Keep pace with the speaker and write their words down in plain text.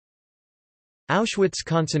Auschwitz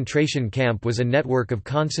concentration camp was a network of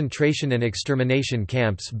concentration and extermination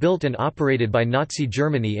camps built and operated by Nazi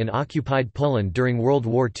Germany in occupied Poland during World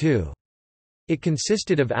War II. It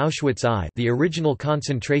consisted of Auschwitz I, the original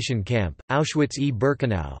concentration camp, Auschwitz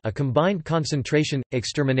II-Birkenau, a combined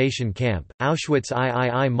concentration-extermination camp, Auschwitz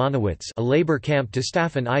III Monowitz, a labor camp to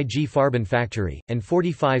staff an IG Farben factory, and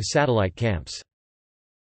 45 satellite camps.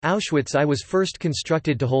 Auschwitz I was first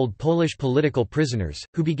constructed to hold Polish political prisoners,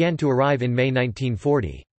 who began to arrive in May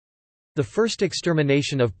 1940. The first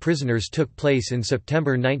extermination of prisoners took place in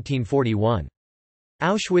September 1941.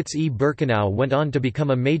 Auschwitz II-Birkenau went on to become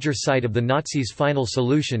a major site of the Nazis' final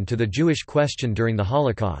solution to the Jewish question during the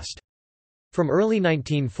Holocaust. From early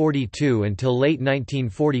 1942 until late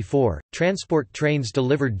 1944, transport trains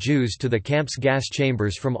delivered Jews to the camp's gas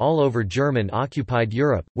chambers from all over German-occupied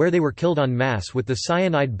Europe, where they were killed en masse with the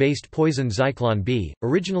cyanide-based poison Zyklon B,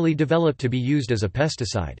 originally developed to be used as a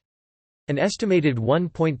pesticide. An estimated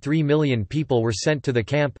 1.3 million people were sent to the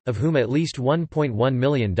camp, of whom at least 1.1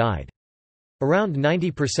 million died. Around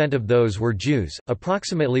 90% of those were Jews.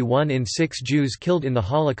 Approximately 1 in 6 Jews killed in the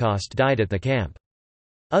Holocaust died at the camp.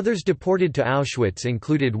 Others deported to Auschwitz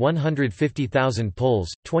included 150,000 Poles,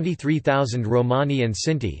 23,000 Romani and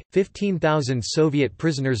Sinti, 15,000 Soviet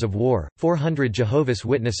prisoners of war, 400 Jehovah's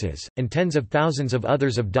Witnesses, and tens of thousands of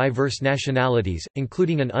others of diverse nationalities,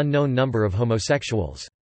 including an unknown number of homosexuals.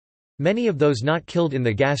 Many of those not killed in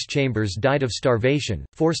the gas chambers died of starvation,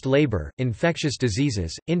 forced labor, infectious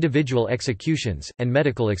diseases, individual executions, and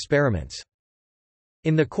medical experiments.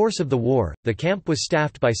 In the course of the war, the camp was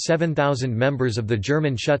staffed by 7,000 members of the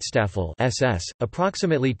German Schutzstaffel (SS),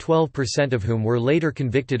 approximately 12% of whom were later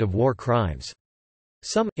convicted of war crimes.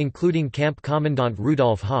 Some, including Camp Commandant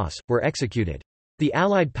Rudolf Haas, were executed. The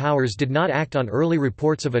Allied powers did not act on early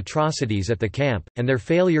reports of atrocities at the camp, and their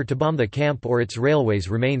failure to bomb the camp or its railways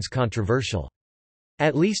remains controversial.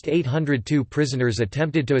 At least 802 prisoners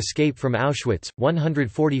attempted to escape from Auschwitz,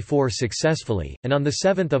 144 successfully, and on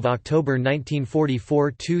 7 October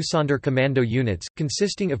 1944 two Sonderkommando units,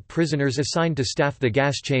 consisting of prisoners assigned to staff the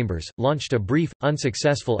gas chambers, launched a brief,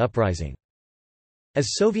 unsuccessful uprising.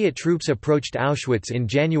 As Soviet troops approached Auschwitz in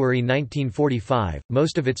January 1945,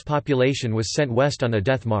 most of its population was sent west on a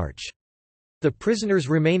death march. The prisoners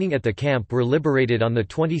remaining at the camp were liberated on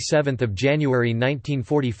 27 January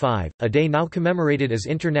 1945, a day now commemorated as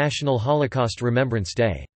International Holocaust Remembrance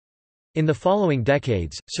Day. In the following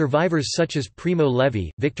decades, survivors such as Primo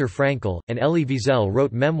Levi, Viktor Frankl, and Elie Wiesel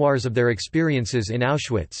wrote memoirs of their experiences in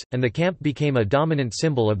Auschwitz, and the camp became a dominant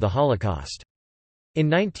symbol of the Holocaust. In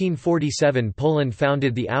 1947 Poland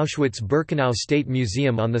founded the Auschwitz-Birkenau State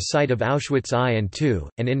Museum on the site of Auschwitz I and II,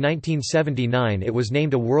 and in 1979 it was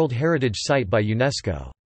named a World Heritage Site by UNESCO.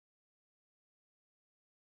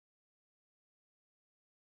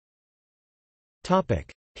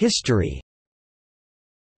 History.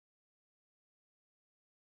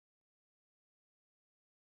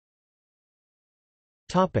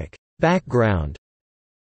 Background.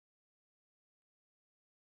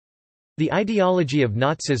 The ideology of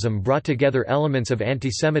Nazism brought together elements of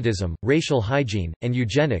antisemitism, racial hygiene, and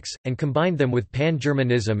eugenics, and combined them with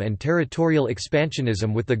pan-Germanism and territorial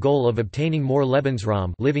expansionism with the goal of obtaining more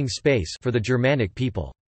Lebensraum, living space for the Germanic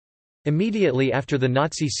people. Immediately after the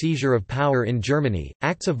Nazi seizure of power in Germany,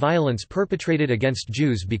 acts of violence perpetrated against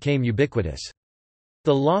Jews became ubiquitous.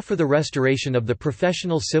 The Law for the Restoration of the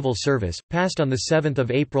Professional Civil Service, passed on 7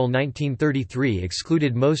 April 1933,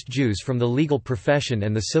 excluded most Jews from the legal profession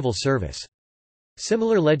and the civil service.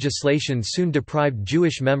 Similar legislation soon deprived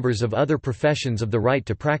Jewish members of other professions of the right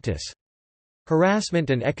to practice. Harassment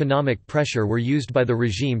and economic pressure were used by the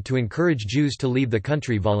regime to encourage Jews to leave the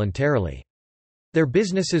country voluntarily. Their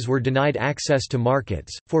businesses were denied access to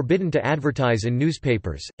markets, forbidden to advertise in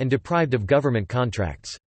newspapers, and deprived of government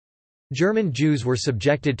contracts. German Jews were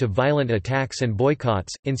subjected to violent attacks and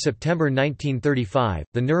boycotts. In September 1935,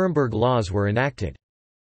 the Nuremberg Laws were enacted.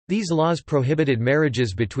 These laws prohibited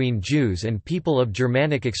marriages between Jews and people of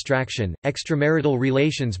Germanic extraction, extramarital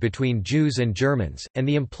relations between Jews and Germans, and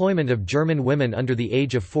the employment of German women under the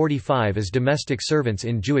age of 45 as domestic servants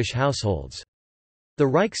in Jewish households. The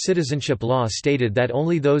Reich citizenship law stated that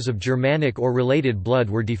only those of Germanic or related blood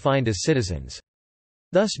were defined as citizens.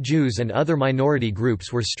 Thus Jews and other minority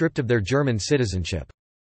groups were stripped of their German citizenship.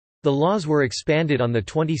 The laws were expanded on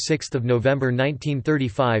 26 November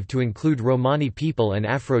 1935 to include Romani people and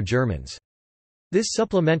Afro-Germans. This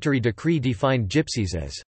supplementary decree defined Gypsies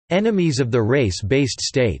as enemies of the race-based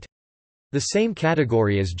state, the same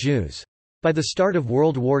category as Jews. By the start of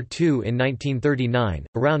World War II in 1939,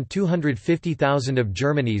 around 250,000 of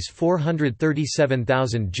Germany's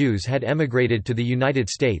 437,000 Jews had emigrated to the United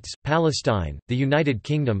States, Palestine, the United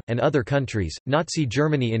Kingdom, and other countries. Nazi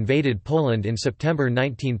Germany invaded Poland in September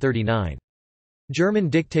 1939. German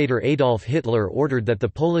dictator Adolf Hitler ordered that the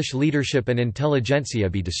Polish leadership and intelligentsia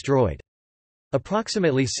be destroyed.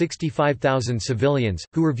 Approximately 65,000 civilians,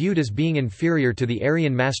 who were viewed as being inferior to the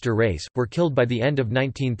Aryan master race, were killed by the end of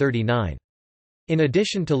 1939. In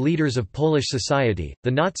addition to leaders of Polish society,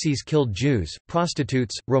 the Nazis killed Jews,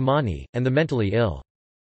 prostitutes, Romani, and the mentally ill.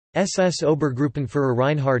 SS Obergruppenführer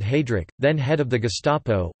Reinhard Heydrich, then head of the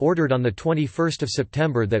Gestapo, ordered on 21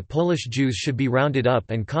 September that Polish Jews should be rounded up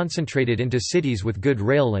and concentrated into cities with good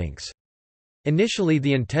rail links. Initially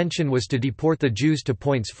the intention was to deport the Jews to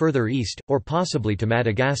points further east, or possibly to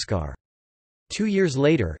Madagascar. 2 years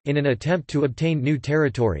later, in an attempt to obtain new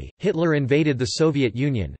territory, Hitler invaded the Soviet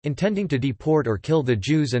Union, intending to deport or kill the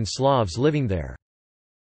Jews and Slavs living there.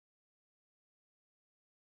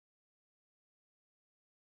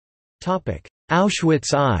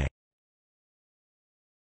 Auschwitz I.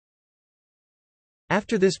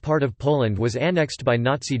 After this part of Poland was annexed by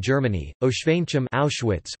Nazi Germany,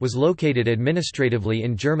 Auschwitz was located administratively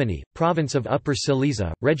in Germany, province of Upper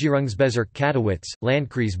Silesia, Regierungsbezirk Katowice,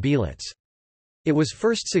 Landkreis Belitz. It was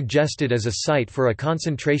first suggested as a site for a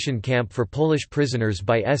concentration camp for Polish prisoners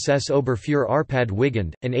by SS Oberfuhrer Arpad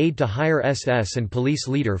Wigand, an aide to higher SS and police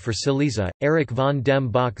leader for Silesia, Erich von dem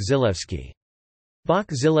Bach-Zilewski.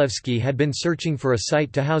 Bach-Zilewski had been searching for a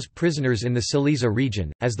site to house prisoners in the Silesia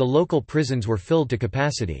region, as the local prisons were filled to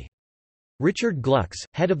capacity. Richard Glucks,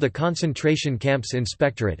 head of the concentration camps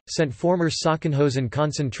inspectorate, sent former Sachsenhausen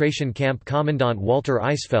concentration camp commandant Walter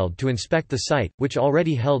Eisfeld to inspect the site, which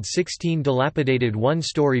already held 16 dilapidated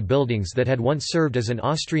one-story buildings that had once served as an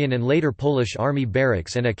Austrian and later Polish army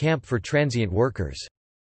barracks and a camp for transient workers.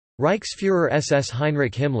 Reichsführer SS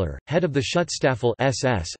Heinrich Himmler, head of the Schutzstaffel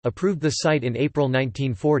SS, approved the site in April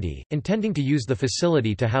 1940, intending to use the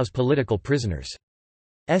facility to house political prisoners.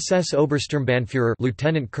 SS Obersturmbannführer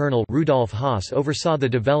Lieutenant Colonel Rudolf Haas oversaw the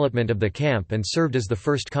development of the camp and served as the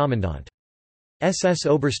first commandant. SS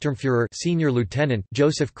Obersturmführer Senior Lieutenant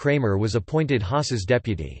Joseph Kramer was appointed Haas's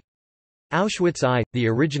deputy. Auschwitz I, the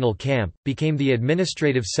original camp, became the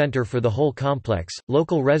administrative center for the whole complex.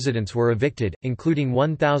 Local residents were evicted, including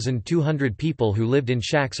 1,200 people who lived in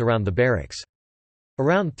shacks around the barracks.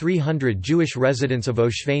 Around 300 Jewish residents of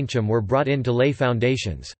Auschwitz were brought in to lay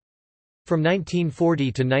foundations. From 1940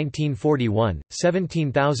 to 1941,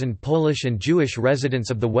 17,000 Polish and Jewish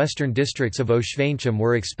residents of the western districts of Auschwitz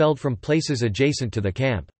were expelled from places adjacent to the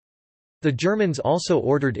camp. The Germans also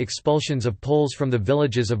ordered expulsions of Poles from the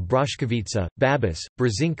villages of Broszkowice, Babis,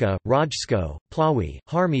 Brzezinka, Rojsko, Plawy,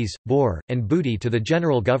 Harmies, Bor, and Buty to the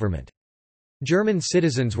general government. German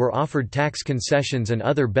citizens were offered tax concessions and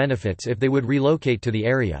other benefits if they would relocate to the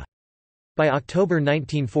area. By October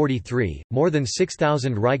 1943, more than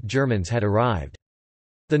 6,000 Reich Germans had arrived.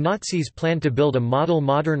 The Nazis planned to build a model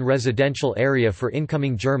modern residential area for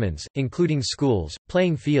incoming Germans, including schools,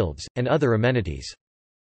 playing fields, and other amenities.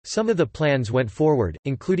 Some of the plans went forward,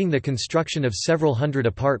 including the construction of several hundred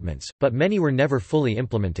apartments, but many were never fully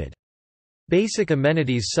implemented. Basic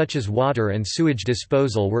amenities such as water and sewage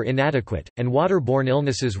disposal were inadequate, and waterborne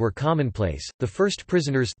illnesses were commonplace. The first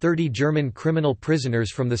prisoners, 30 German criminal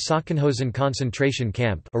prisoners from the Sachsenhausen concentration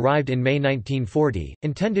camp, arrived in May 1940,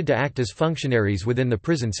 intended to act as functionaries within the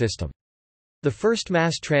prison system. The first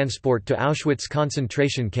mass transport to Auschwitz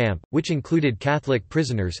concentration camp, which included Catholic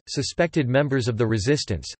prisoners, suspected members of the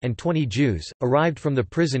resistance, and 20 Jews, arrived from the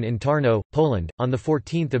prison in Tarnow, Poland, on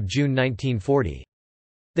 14 June 1940.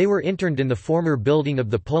 They were interned in the former building of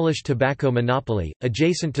the Polish tobacco monopoly,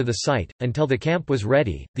 adjacent to the site, until the camp was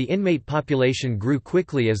ready. The inmate population grew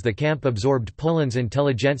quickly as the camp absorbed Poland's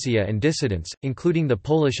intelligentsia and dissidents, including the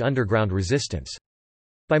Polish underground resistance.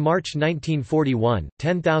 By March 1941,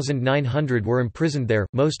 10,900 were imprisoned there,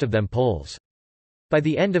 most of them Poles. By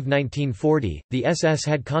the end of 1940, the SS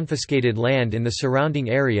had confiscated land in the surrounding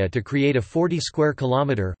area to create a 40 square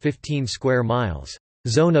kilometer (15 square miles)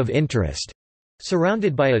 zone of interest,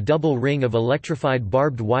 surrounded by a double ring of electrified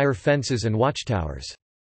barbed wire fences and watchtowers.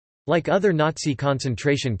 Like other Nazi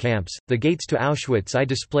concentration camps, the gates to Auschwitz I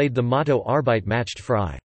displayed the motto Arbeit macht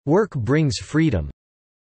frei, work brings freedom.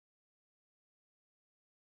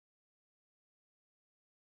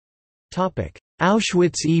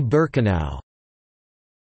 Auschwitz-Birkenau.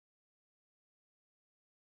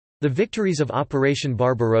 The victories of Operation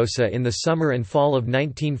Barbarossa in the summer and fall of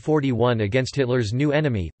 1941 against Hitler's new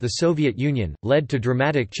enemy, the Soviet Union, led to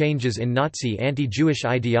dramatic changes in Nazi anti-Jewish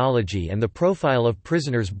ideology and the profile of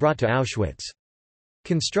prisoners brought to Auschwitz.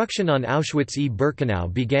 Construction on Auschwitz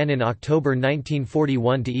I-Birkenau began in October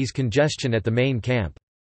 1941 to ease congestion at the main camp.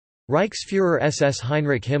 Reichsführer SS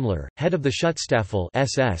Heinrich Himmler, head of the Schutzstaffel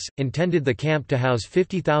SS, intended the camp to house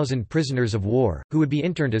 50,000 prisoners of war, who would be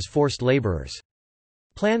interned as forced laborers.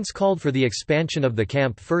 Plans called for the expansion of the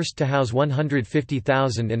camp, first to house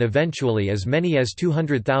 150,000 and eventually as many as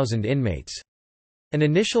 200,000 inmates. An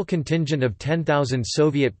initial contingent of 10,000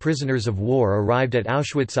 Soviet prisoners of war arrived at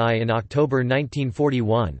Auschwitz I in October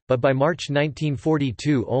 1941, but by March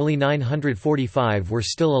 1942 only 945 were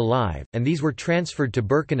still alive, and these were transferred to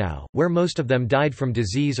Birkenau, where most of them died from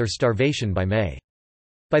disease or starvation by May.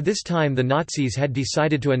 By this time the Nazis had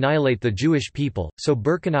decided to annihilate the Jewish people, so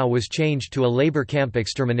Birkenau was changed to a labor camp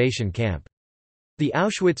extermination camp. The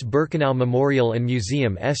Auschwitz-Birkenau Memorial and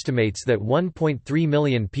Museum estimates that 1.3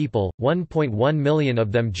 million people, 1.1 million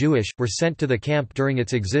of them Jewish, were sent to the camp during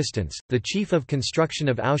its existence. The chief of construction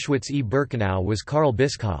of Auschwitz I-Birkenau was Karl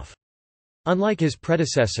Bischoff. Unlike his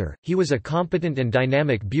predecessor, he was a competent and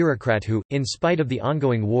dynamic bureaucrat who, in spite of the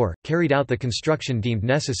ongoing war, carried out the construction deemed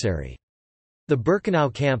necessary. The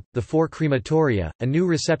Birkenau camp, the 4 crematoria, a new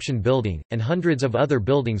reception building, and hundreds of other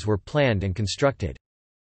buildings were planned and constructed.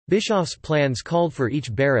 Bischoff's plans called for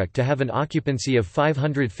each barrack to have an occupancy of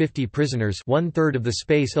 550 prisoners, one-third of the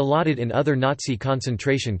space allotted in other Nazi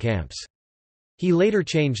concentration camps. He later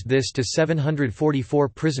changed this to 744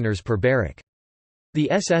 prisoners per barrack. The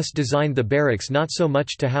SS designed the barracks not so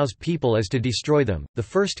much to house people as to destroy them. The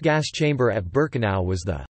first gas chamber at Birkenau was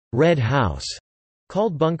the Red House,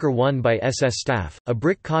 called Bunker 1 by SS staff, a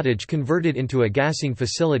brick cottage converted into a gassing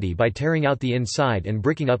facility by tearing out the inside and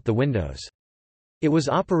bricking up the windows. It was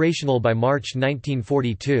operational by March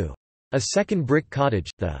 1942. A second brick cottage,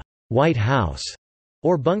 the White House,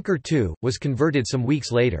 or Bunker 2, was converted some weeks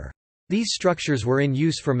later. These structures were in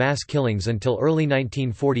use for mass killings until early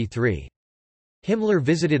 1943. Himmler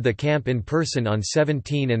visited the camp in person on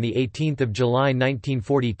 17 and 18 July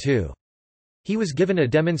 1942. He was given a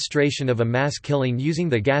demonstration of a mass killing using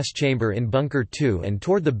the gas chamber in Bunker 2 and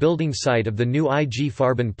toured the building site of the new IG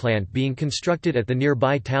Farben plant being constructed at the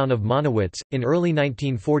nearby town of Monowitz. In early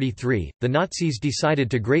 1943, the Nazis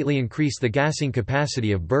decided to greatly increase the gassing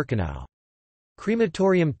capacity of Birkenau.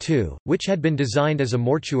 Crematorium II, which had been designed as a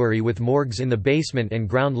mortuary with morgues in the basement and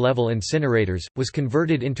ground-level incinerators, was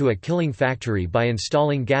converted into a killing factory by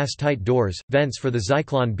installing gas-tight doors, vents for the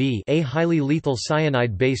Zyklon B, a highly lethal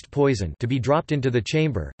cyanide-based poison, to be dropped into the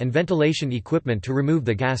chamber, and ventilation equipment to remove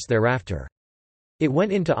the gas thereafter. It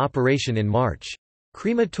went into operation in March.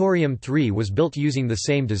 Crematorium III was built using the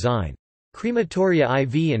same design. Crematoria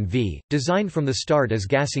IV and V, designed from the start as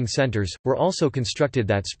gassing centers, were also constructed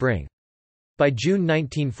that spring. By June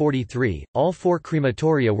 1943, all 4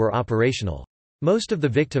 crematoria were operational. Most of the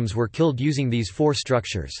victims were killed using these 4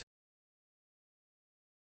 structures.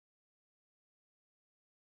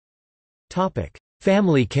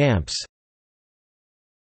 Family camps.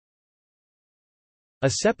 A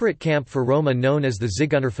separate camp for Roma known as the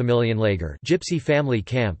Zigeunerfamilienlager Gypsy family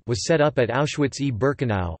camp was set up at Auschwitz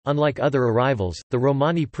I-Birkenau. Unlike other arrivals, the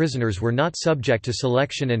Romani prisoners were not subject to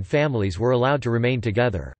selection and families were allowed to remain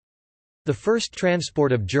together. The first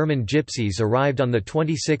transport of German gypsies arrived on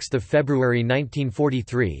 26 February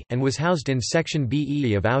 1943, and was housed in Section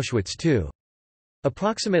BE of Auschwitz II.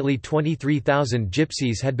 Approximately 23,000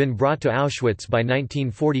 gypsies had been brought to Auschwitz by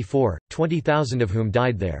 1944, 20,000 of whom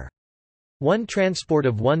died there. One transport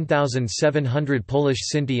of 1,700 Polish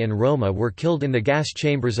Sinti and Roma were killed in the gas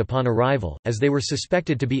chambers upon arrival, as they were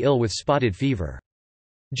suspected to be ill with spotted fever.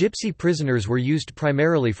 Gypsy prisoners were used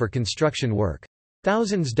primarily for construction work.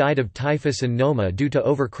 Thousands died of typhus and pneuma due to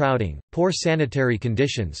overcrowding, poor sanitary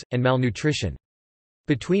conditions, and malnutrition.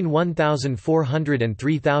 Between 1,400 and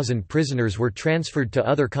 3,000 prisoners were transferred to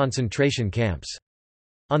other concentration camps.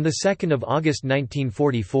 On 2 August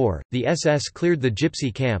 1944, the SS cleared the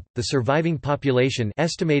Gypsy camp. The surviving population,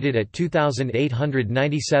 estimated at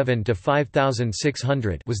 2,897 to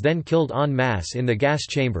 5,600, was then killed en masse in the gas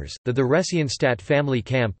chambers. The Theresienstadt family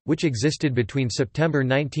camp, which existed between September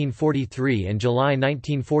 1943 and July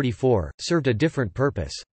 1944, served a different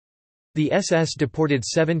purpose. The SS deported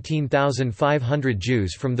 17,500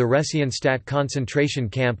 Jews from the Theresienstadt concentration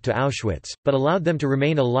camp to Auschwitz, but allowed them to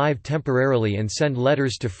remain alive temporarily and send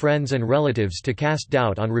letters to friends and relatives to cast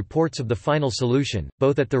doubt on reports of the final solution,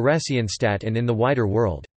 both at Theresienstadt and in the wider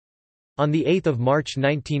world. On 8 March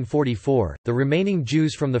 1944, the remaining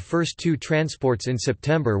Jews from the first two transports in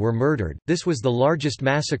September were murdered. This was the largest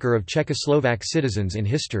massacre of Czechoslovak citizens in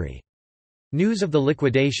history. News of the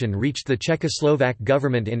liquidation reached the Czechoslovak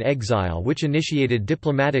government in exile, which initiated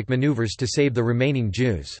diplomatic maneuvers to save the remaining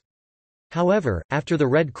Jews. However, after the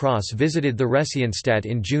Red Cross visited the Theresienstadt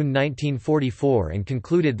in June 1944 and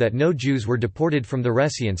concluded that no Jews were deported from the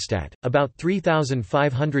Theresienstadt, about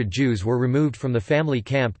 3,500 Jews were removed from the family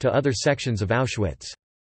camp to other sections of Auschwitz.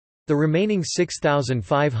 The remaining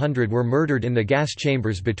 6,500 were murdered in the gas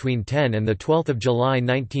chambers between 10 and 12 July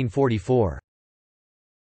 1944.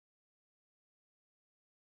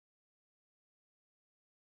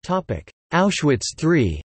 Auschwitz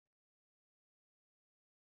III.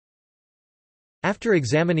 After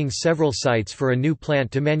examining several sites for a new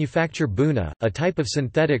plant to manufacture buna, a type of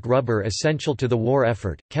synthetic rubber essential to the war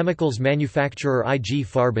effort, chemicals manufacturer IG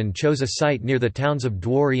Farben chose a site near the towns of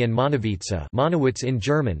Dwory and Monowitz in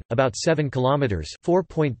German, about 7 km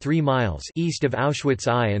 (4.3 miles) east of Auschwitz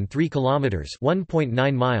I and 3 km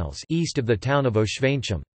 (1.9 miles) east of the town of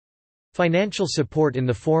Oświęcim. Financial support in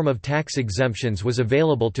the form of tax exemptions was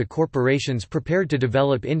available to corporations prepared to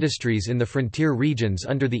develop industries in the frontier regions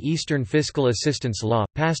under the Eastern Fiscal Assistance Law,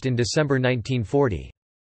 passed in December 1940.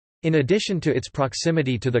 In addition to its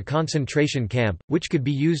proximity to the concentration camp, which could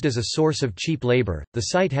be used as a source of cheap labor, the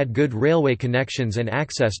site had good railway connections and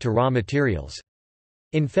access to raw materials.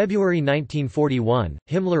 In February 1941,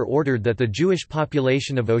 Himmler ordered that the Jewish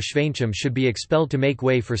population of Oświęcim should be expelled to make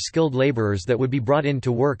way for skilled laborers that would be brought in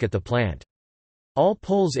to work at the plant. All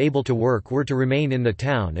Poles able to work were to remain in the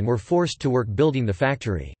town and were forced to work building the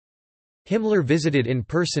factory. Himmler visited in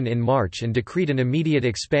person in March and decreed an immediate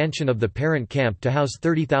expansion of the parent camp to house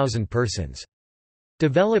 30,000 persons.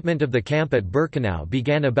 Development of the camp at Birkenau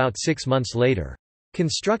began about 6 months later.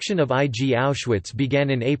 Construction of IG Auschwitz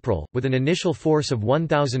began in April, with an initial force of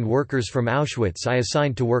 1,000 workers from Auschwitz I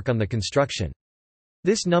assigned to work on the construction.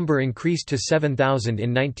 This number increased to 7,000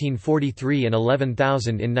 in 1943 and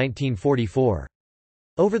 11,000 in 1944.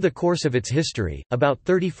 Over the course of its history, about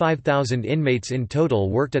 35,000 inmates in total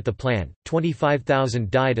worked at the plant, 25,000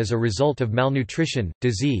 died as a result of malnutrition,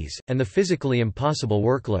 disease, and the physically impossible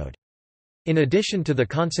workload. In addition to the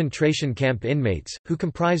concentration camp inmates, who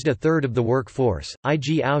comprised a third of the workforce,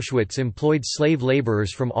 IG Auschwitz employed slave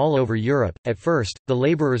laborers from all over Europe. At first, the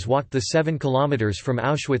laborers walked the 7 kilometers from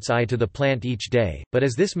Auschwitz I to the plant each day, but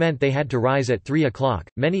as this meant they had to rise at 3 o'clock,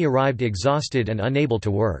 many arrived exhausted and unable to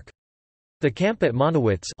work. The camp at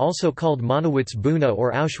Monowitz, also called Monowitz-Buna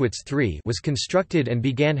or Auschwitz III, was constructed and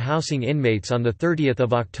began housing inmates on 30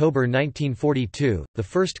 October 1942, the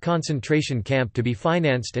first concentration camp to be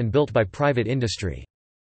financed and built by private industry.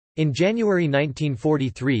 In January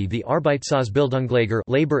 1943 the Arbeitsausbildungslager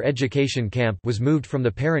labor education camp was moved from the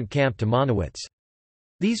parent camp to Monowitz.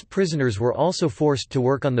 These prisoners were also forced to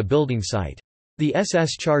work on the building site. The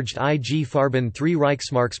SS charged IG Farben 3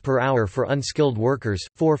 Reichsmarks per hour for unskilled workers,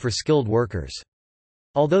 4 for skilled workers.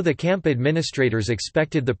 Although the camp administrators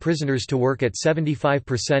expected the prisoners to work at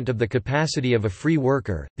 75% of the capacity of a free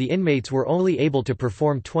worker, the inmates were only able to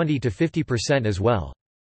perform 20 to 50% as well.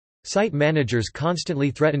 Site managers constantly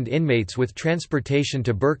threatened inmates with transportation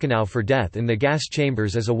to Birkenau for death in the gas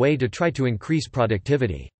chambers as a way to try to increase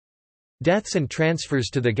productivity. Deaths and transfers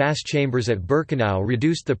to the gas chambers at Birkenau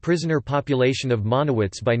reduced the prisoner population of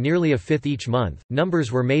Monowitz by nearly a fifth each month.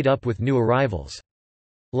 Numbers were made up with new arrivals.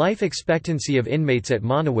 Life expectancy of inmates at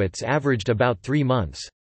Monowitz averaged about 3 months.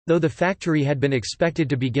 Though the factory had been expected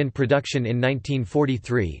to begin production in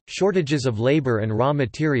 1943, shortages of labor and raw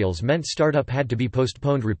materials meant startup had to be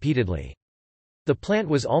postponed repeatedly. The plant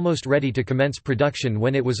was almost ready to commence production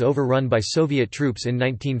when it was overrun by Soviet troops in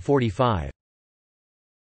 1945.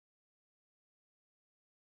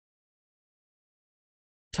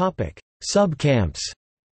 Subcamps.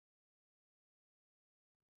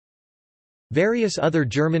 Various other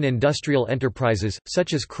German industrial enterprises,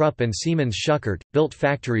 such as Krupp and Siemens Schuckert, built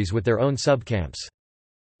factories with their own subcamps.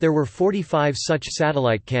 There were 45 such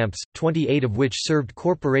satellite camps, 28 of which served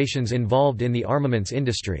corporations involved in the armaments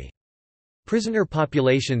industry. Prisoner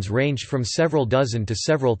populations ranged from several dozen to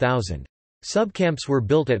several thousand. Subcamps were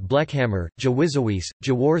built at Blechhammer, Jawiszowice,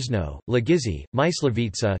 Jaworzno, Legizzi,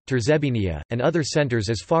 Myslovica, Trzebinia, and other centers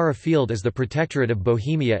as far afield as the Protectorate of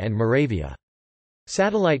Bohemia and Moravia.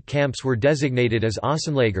 Satellite camps were designated as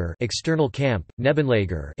Außenlager external camp,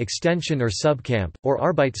 Nebenlager extension or subcamp, or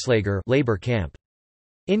Arbeitslager labor camp.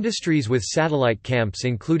 Industries with satellite camps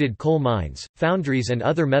included coal mines, foundries and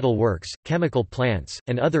other metal works, chemical plants,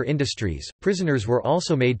 and other industries. Prisoners were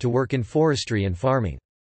also made to work in forestry and farming.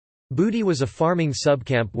 Booty was a farming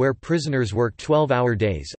subcamp where prisoners worked 12-hour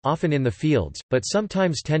days, often in the fields, but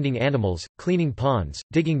sometimes tending animals, cleaning ponds,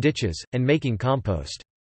 digging ditches, and making compost.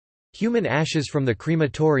 Human ashes from the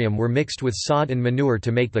crematorium were mixed with sod and manure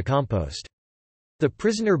to make the compost. The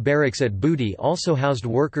prisoner barracks at Booty also housed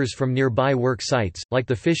workers from nearby work sites, like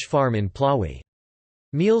the fish farm in Plawi.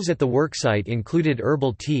 Meals at the worksite included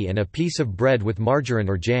herbal tea and a piece of bread with margarine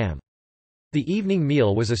or jam. The evening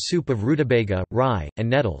meal was a soup of rutabaga, rye, and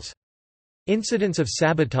nettles. Incidents of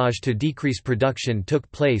sabotage to decrease production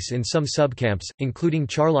took place in some subcamps, including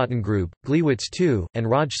Charlottengruppe, Auschwitz II, and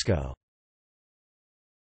Rajsko.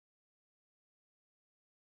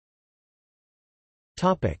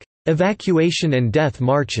 Evacuation and death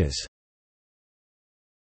marches.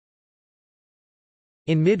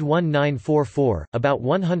 In mid-1944, about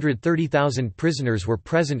 130,000 prisoners were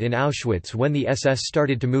present in Auschwitz when the SS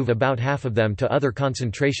started to move about half of them to other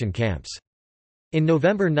concentration camps. In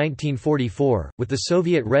November 1944, with the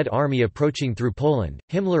Soviet Red Army approaching through Poland,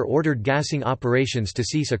 Himmler ordered gassing operations to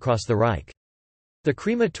cease across the Reich. The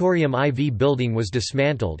crematorium IV building was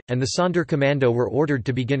dismantled, and the Sonderkommando were ordered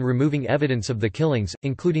to begin removing evidence of the killings,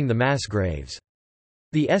 including the mass graves.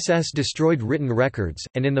 The SS destroyed written records,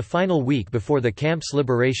 and in the final week before the camp's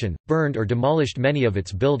liberation, burned or demolished many of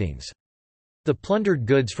its buildings. The plundered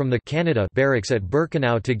goods from the Canada barracks at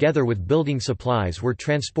Birkenau together with building supplies were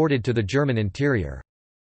transported to the German interior.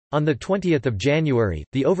 On 20 January,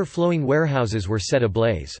 the overflowing warehouses were set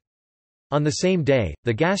ablaze. On the same day,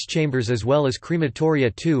 the gas chambers as well as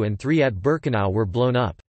crematoria 2 and 3 at Birkenau were blown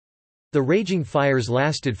up. The raging fires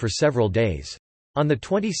lasted for several days. On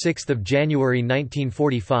 26 January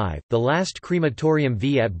 1945, the last crematorium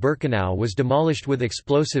V at Birkenau was demolished with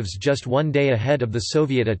explosives just one day ahead of the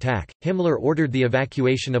Soviet attack. Himmler ordered the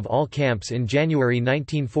evacuation of all camps in January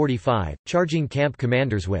 1945, charging camp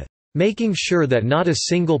commanders with making sure that not a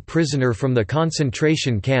single prisoner from the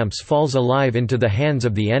concentration camps falls alive into the hands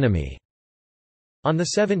of the enemy. On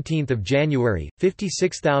 17 January,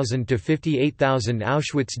 56,000 to 58,000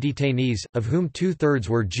 Auschwitz detainees, of whom two-thirds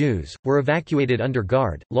were Jews, were evacuated under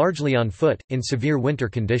guard, largely on foot, in severe winter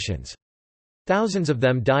conditions. Thousands of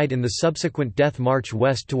them died in the subsequent death march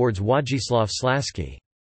west towards Władysław-Śląski.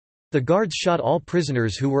 The guards shot all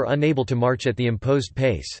prisoners who were unable to march at the imposed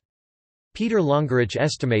pace. Peter Longerich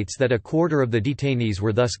estimates that a quarter of the detainees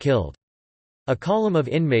were thus killed. A column of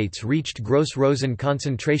inmates reached Gross-Rosen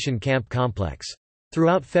concentration camp complex.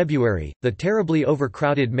 Throughout February, the terribly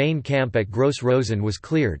overcrowded main camp at Gross-Rosen was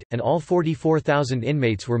cleared, and all 44,000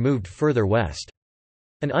 inmates were moved further west.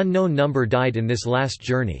 An unknown number died in this last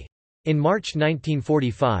journey. In March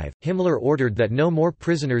 1945, Himmler ordered that no more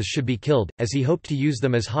prisoners should be killed, as he hoped to use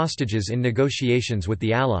them as hostages in negotiations with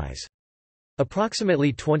the Allies.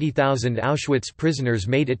 Approximately 20,000 Auschwitz prisoners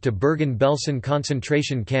made it to Bergen-Belsen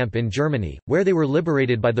concentration camp in Germany, where they were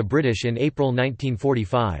liberated by the British in April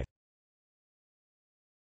 1945.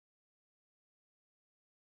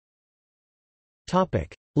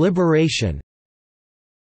 Liberation.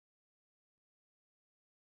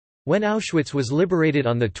 When Auschwitz was liberated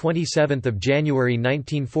on 27 January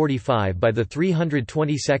 1945 by the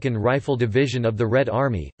 322nd Rifle Division of the Red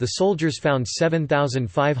Army, the soldiers found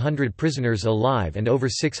 7,500 prisoners alive and over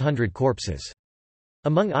 600 corpses.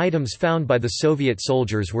 Among items found by the Soviet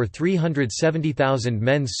soldiers were 370,000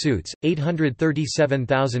 men's suits,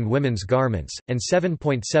 837,000 women's garments, and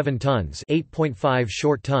 7.7 tons (8.5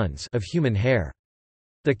 short tons) of human hair.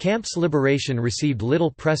 The camp's liberation received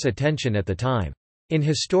little press attention at the time. In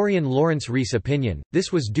historian Lawrence Rees' opinion,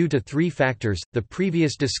 this was due to three factors: the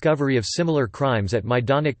previous discovery of similar crimes at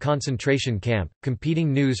Majdanek concentration camp,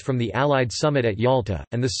 competing news from the Allied summit at Yalta,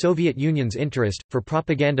 and the Soviet Union's interest, for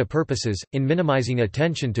propaganda purposes, in minimizing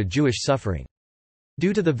attention to Jewish suffering.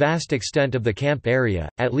 Due to the vast extent of the camp area,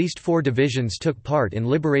 at least 4 divisions took part in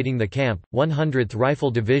liberating the camp: 100th Rifle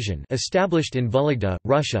Division established in Vologda,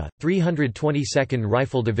 Russia, 322nd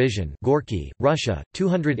Rifle Division Gorky, Russia,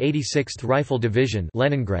 286th Rifle Division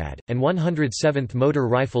Leningrad, and 107th Motor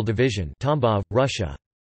Rifle Division Tambov, Russia.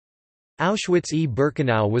 Auschwitz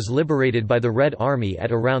I-Birkenau was liberated by the Red Army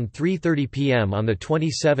at around 3:30 p.m. on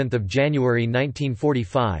 27 January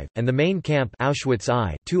 1945, and the main camp Auschwitz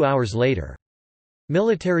I 2 hours later.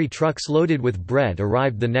 Military trucks loaded with bread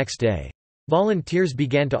arrived the next day. Volunteers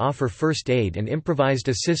began to offer first aid and improvised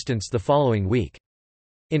assistance the following week.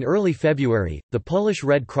 In early February, the Polish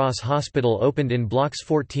Red Cross Hospital opened in blocks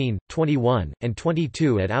 14, 21, and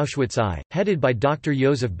 22 at Auschwitz I, headed by Dr.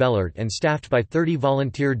 Józef Bellert and staffed by 30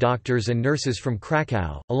 volunteer doctors and nurses from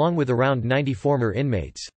Krakow, along with around 90 former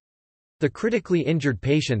inmates. The critically injured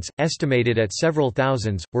patients, estimated at several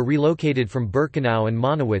thousands, were relocated from Birkenau and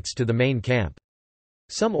Monowitz to the main camp.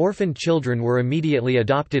 Some orphaned children were immediately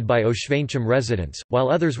adopted by Oświęcim residents, while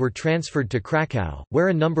others were transferred to Kraków, where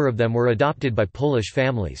a number of them were adopted by Polish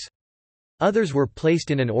families. Others were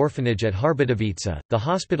placed in an orphanage at Harbatowice. The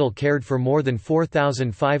hospital cared for more than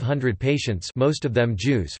 4,500 patients, most of them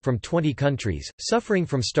Jews, from 20 countries, suffering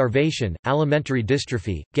from starvation, alimentary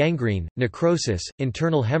dystrophy, gangrene, necrosis,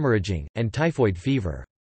 internal hemorrhaging, and typhoid fever.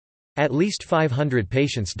 At least 500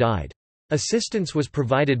 patients died. Assistance was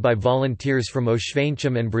provided by volunteers from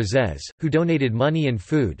Oświęcim and Brzeże, who donated money and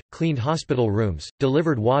food, cleaned hospital rooms,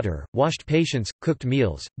 delivered water, washed patients, cooked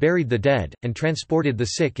meals, buried the dead, and transported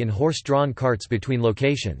the sick in horse-drawn carts between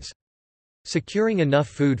locations. Securing enough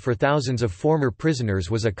food for thousands of former prisoners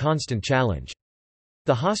was a constant challenge.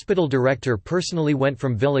 The hospital director personally went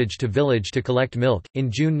from village to collect milk. In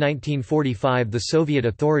June 1945, the Soviet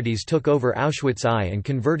authorities took over Auschwitz I and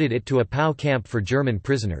converted it to a POW camp for German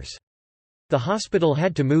prisoners. The hospital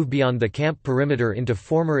had to move beyond the camp perimeter into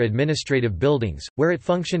former administrative buildings, where it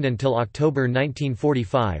functioned until October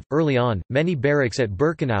 1945. Early on, many barracks at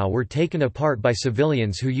Birkenau were taken apart by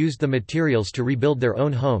civilians who used the materials to rebuild their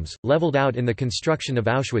own homes, leveled out in the construction of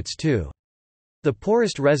Auschwitz II. The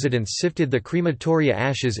poorest residents sifted the crematoria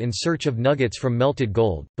ashes in search of nuggets from melted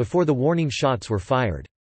gold, before the warning shots were fired.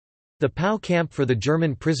 The POW camp for the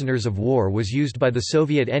German prisoners of war was used by the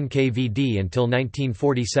Soviet NKVD until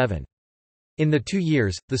 1947. In the 2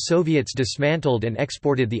 years, the Soviets dismantled and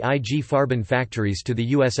exported the IG Farben factories to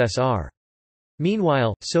the USSR.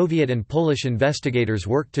 Meanwhile, Soviet and Polish investigators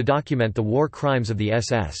worked to document the war crimes of the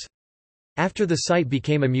SS. After the site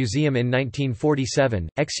became a museum in 1947,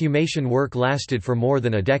 exhumation work lasted for more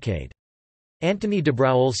than a decade. Antoni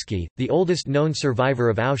Dąbrowski, the oldest known survivor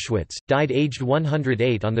of Auschwitz, died aged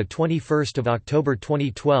 108 on 21 October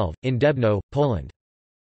 2012, in Dębno, Poland.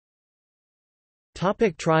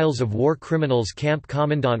 Trials of war criminals. Camp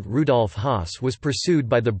Commandant Rudolf Höss was pursued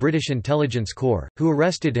by the British Intelligence Corps, who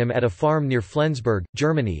arrested him at a farm near Flensburg,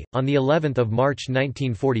 Germany, on the 11th of March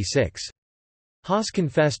 1946. Höss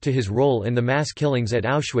confessed to his role in the mass killings at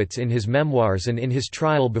Auschwitz in his memoirs and in his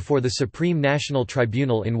trial before the Supreme National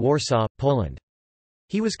Tribunal in Warsaw, Poland.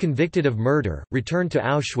 He was convicted of murder, returned to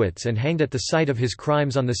Auschwitz and hanged at the site of his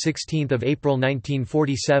crimes on 16 April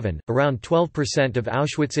 1947. Around 12% of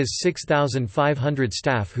Auschwitz's 6,500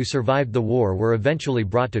 staff who survived the war were eventually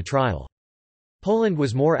brought to trial. Poland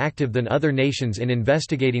was more active than other nations in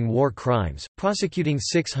investigating war crimes, prosecuting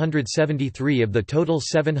 673 of the total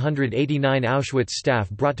 789 Auschwitz staff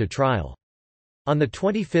brought to trial. On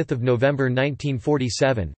 25 November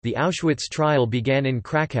 1947, the Auschwitz trial began in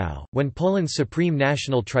Kraków, when Poland's Supreme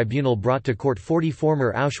National Tribunal brought to court 40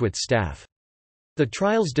 former Auschwitz staff. The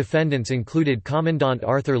trial's defendants included Commandant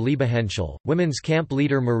Arthur Liebehenschel, women's camp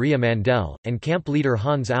leader Maria Mandel, and camp leader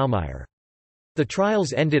Hans Aumeier. The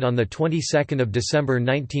trials ended on the 22nd of December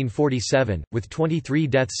 1947, with 23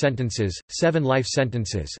 death sentences, 7 life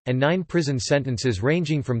sentences, and 9 prison sentences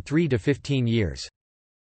ranging from 3 to 15 years.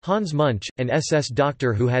 Hans Munch, an SS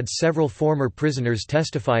doctor who had several former prisoners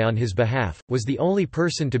testify on his behalf, was the only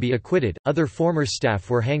person to be acquitted. Other former staff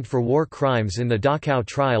were hanged for war crimes in the Dachau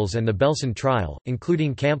trials and the Belsen trial,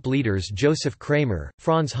 including camp leaders Joseph Kramer,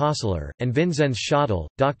 Franz Hosseler, and Vinzenz Schottel,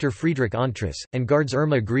 Dr. Friedrich Ontrus, and guards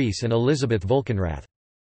Irma Gries and Elisabeth Volkenrath.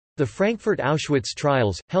 The Frankfurt Auschwitz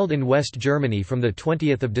trials, held in West Germany from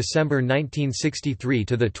 20 December 1963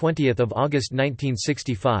 to 20 August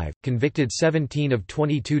 1965, convicted 17 of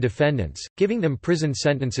 22 defendants, giving them prison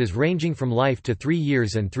sentences ranging from life to 3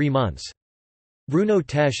 years and 3 months. Bruno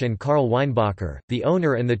Tesch and Karl Weinbacher, the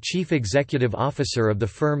owner and the chief executive officer of the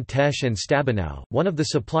firm Tesch and Stabenow, one of the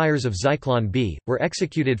suppliers of Zyklon B, were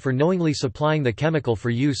executed for knowingly supplying the chemical for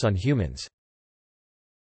use on humans.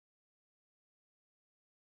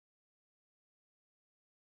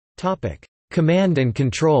 Command and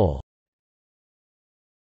control.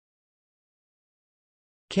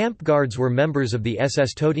 Camp guards were members of the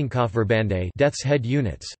SS Totenkopfverbände, Death's Head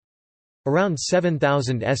units. Around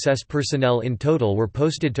 7,000 SS personnel in total were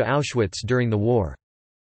posted to Auschwitz during the war.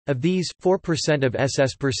 Of these, 4% of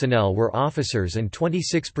SS personnel were officers and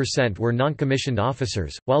 26% were non-commissioned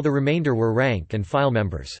officers, while the remainder were rank and file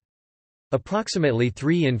members. Approximately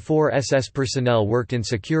 3 in 4 SS personnel worked in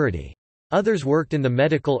security. Others worked in the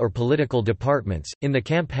medical or political departments, in the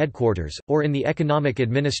camp headquarters, or in the economic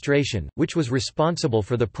administration, which was responsible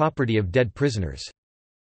for the property of dead prisoners.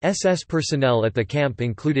 SS personnel at the camp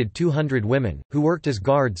included 200 women, who worked as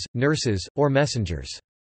guards, nurses, or messengers.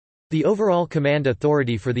 The overall command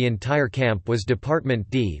authority for the entire camp was Department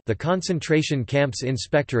D, the concentration camps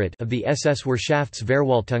inspectorate of the SS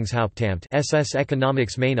Wirtschaftsverwaltungshauptamt, SS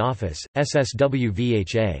Economics Main Office,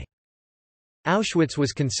 SSWVHA. Auschwitz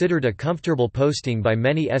was considered a comfortable posting by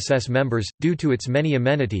many SS members, due to its many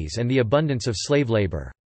amenities and the abundance of slave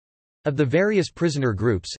labor. Of the various prisoner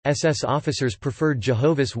groups, SS officers preferred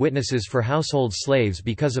Jehovah's Witnesses for household slaves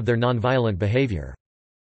because of their nonviolent behavior.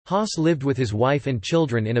 Haas lived with his wife and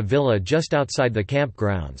children in a villa just outside the camp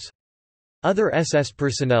grounds. Other SS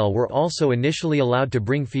personnel were also initially allowed to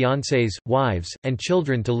bring fiancés, wives, and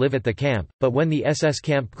children to live at the camp, but when the SS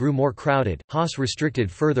camp grew more crowded, Haas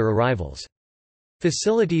restricted further arrivals.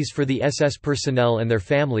 Facilities for the SS personnel and their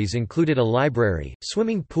families included a library,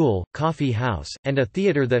 swimming pool, coffee house, and a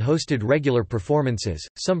theater that hosted regular performances.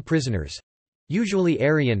 Some prisoners, usually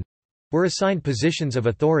Aryan, were assigned positions of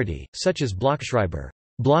authority, such as Blockschreiber,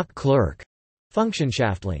 block clerk,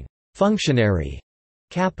 Funktionshäftling, functionary,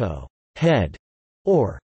 capo, head,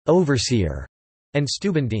 or overseer, and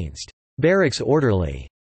Stubendienst, barracks orderly.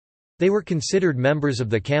 They were considered members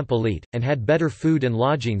of the camp elite, and had better food and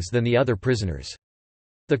lodgings than the other prisoners.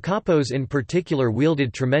 The capos in particular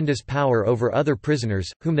wielded tremendous power over other prisoners,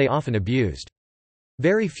 whom they often abused.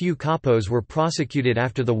 Very few capos were prosecuted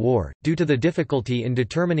after the war, due to the difficulty in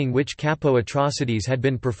determining which capo atrocities had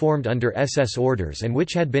been performed under SS orders and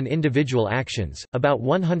which had been individual actions. About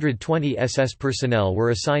 120 SS personnel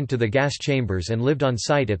were assigned to the gas chambers and lived on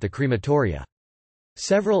site at the crematoria.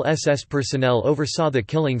 Several SS personnel oversaw the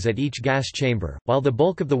killings at each gas chamber, while the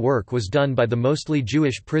bulk of the work was done by the mostly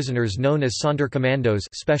Jewish prisoners known as Sonderkommandos,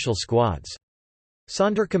 special squads.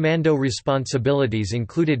 Sonderkommando responsibilities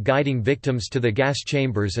included guiding victims to the gas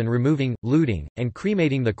chambers and removing, looting, and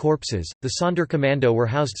cremating the corpses. The Sonderkommando were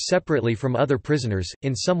housed separately from other prisoners,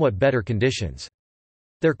 in somewhat better conditions.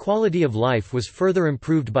 Their quality of life was further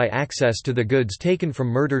improved by access to the goods taken from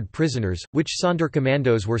murdered prisoners, which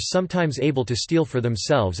Sonderkommandos were sometimes able to steal for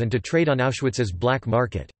themselves and to trade on Auschwitz's black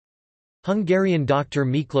market. Hungarian Dr.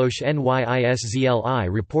 Miklós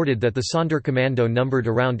Nyszli reported that the Sonderkommando numbered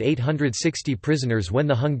around 860 prisoners when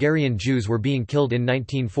the Hungarian Jews were being killed in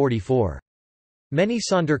 1944. Many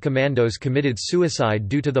Sonderkommandos committed suicide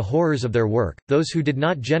due to the horrors of their work. Those who did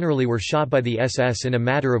not generally were shot by the SS in a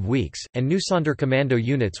matter of weeks, and new Sonderkommando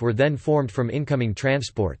units were then formed from incoming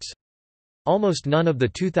transports. Almost none of the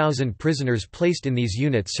 2,000 prisoners placed in these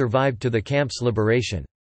units survived to the camp's liberation.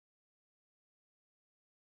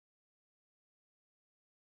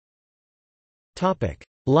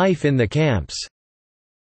 Life in the camps.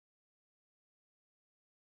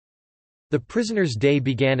 The prisoners' day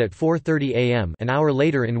began at 4:30 a.m. an hour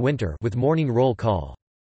later in winter with morning roll call.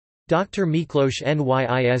 Dr. Miklós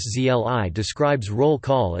Nyszli describes roll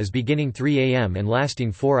call as beginning 3 a.m. and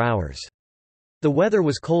lasting 4 hours. The weather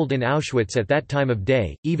was cold in Auschwitz at that time of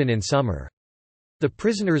day, even in summer. The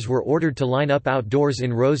prisoners were ordered to line up outdoors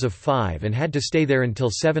in rows of 5 and had to stay there until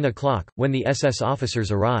 7 o'clock, when the SS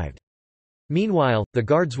officers arrived. Meanwhile, the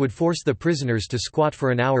guards would force the prisoners to squat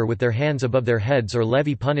for an hour with their hands above their heads or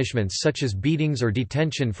levy punishments such as beatings or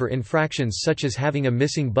detention for infractions such as having a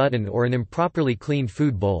missing button or an improperly cleaned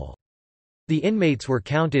food bowl. The inmates were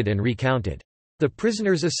counted and recounted. The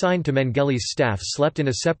prisoners assigned to Mengele's staff slept in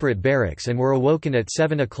a separate barracks and were awoken at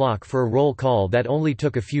 7 o'clock for a roll call that only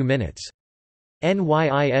took a few minutes.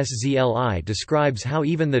 Nyszli describes how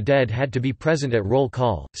even the dead had to be present at roll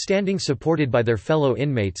call, standing supported by their fellow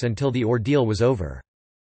inmates until the ordeal was over.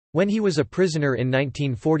 When he was a prisoner in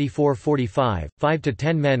 1944–45, 5 to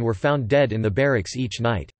 10 men were found dead in the barracks each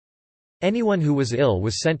night. Anyone who was ill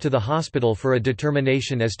was sent to the hospital for a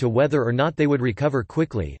determination as to whether or not they would recover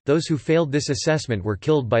quickly. Those who failed this assessment were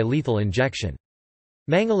killed by lethal injection.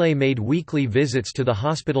 Mengele made weekly visits to the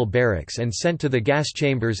hospital barracks and sent to the gas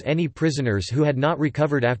chambers any prisoners who had not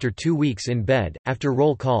recovered after 2 weeks in bed. After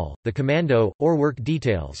roll call, the commando, or work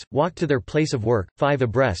details, walked to their place of work, 5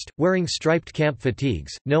 abreast, wearing striped camp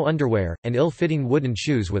fatigues, no underwear, and ill-fitting wooden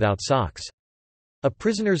shoes without socks. A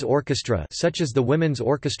prisoners' orchestra, such as the Women's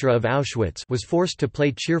Orchestra of Auschwitz, was forced to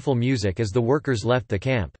play cheerful music as the workers left the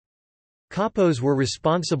camp. Capos were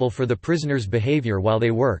responsible for the prisoners' behavior while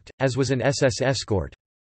they worked, as was an SS escort.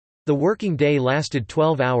 The working day lasted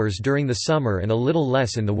 12 hours during the summer and a little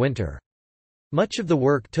less in the winter. Much of the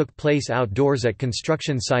work took place outdoors at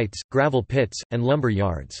construction sites, gravel pits, and lumber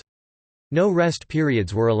yards. No rest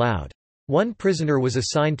periods were allowed. One prisoner was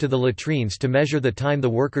assigned to the latrines to measure the time the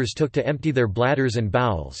workers took to empty their bladders and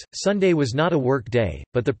bowels. Sunday was not a work day,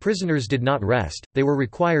 but the prisoners did not rest. They were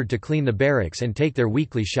required to clean the barracks and take their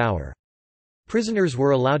weekly shower. Prisoners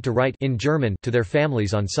were allowed to write in German to their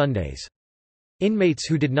families on Sundays. Inmates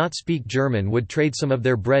who did not speak German would trade some of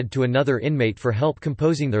their bread to another inmate for help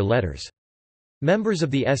composing their letters. Members of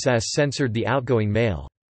the SS censored the outgoing mail.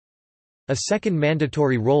 A second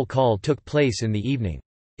mandatory roll call took place in the evening.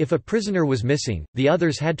 If a prisoner was missing, the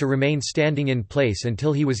others had to remain standing in place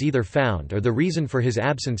until he was either found or the reason for his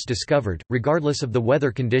absence discovered, regardless of the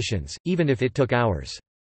weather conditions, even if it took hours.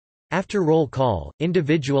 After roll call,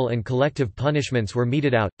 individual and collective punishments were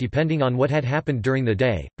meted out, depending on what had happened during the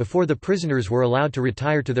day, before the prisoners were allowed to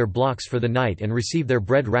retire to their blocks for the night and receive their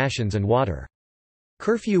bread rations and water.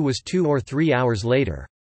 Curfew was 2 or 3 hours later.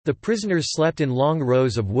 The prisoners slept in long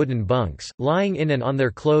rows of wooden bunks, lying in and on their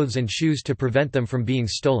clothes and shoes to prevent them from being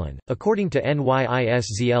stolen. According to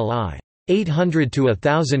NYISZLI, 800 to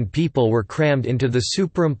 1,000 people were crammed into the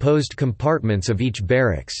superimposed compartments of each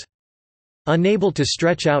barracks. Unable to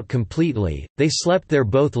stretch out completely, they slept there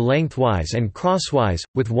both lengthwise and crosswise,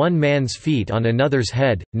 with one man's feet on another's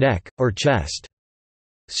head, neck, or chest.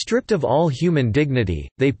 Stripped of all human dignity,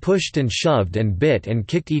 they pushed and shoved and bit and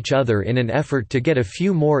kicked each other in an effort to get a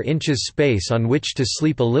few more inches space on which to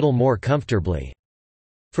sleep a little more comfortably.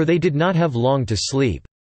 For they did not have long to sleep.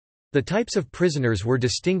 The types of prisoners were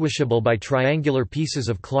distinguishable by triangular pieces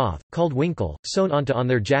of cloth, called winkle, sewn onto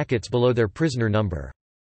their jackets below their prisoner number.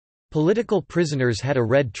 Political prisoners had a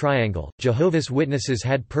red triangle, Jehovah's Witnesses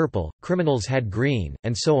had purple, criminals had green,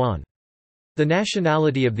 and so on. The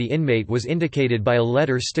nationality of the inmate was indicated by a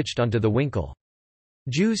letter stitched onto the winkle.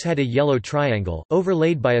 Jews had a yellow triangle,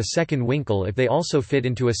 overlaid by a second winkle if they also fit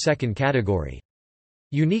into a second category.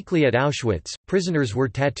 Uniquely at Auschwitz, prisoners were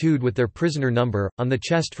tattooed with their prisoner number, on the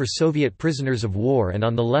chest for Soviet prisoners of war and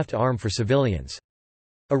on the left arm for civilians.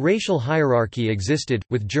 A racial hierarchy existed,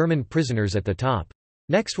 with German prisoners at the top.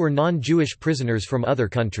 Next were non-Jewish prisoners from other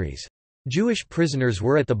countries. Jewish prisoners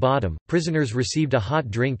were at the bottom. Prisoners received a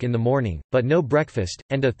hot drink in the morning, but no breakfast,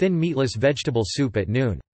 and a thin meatless vegetable soup at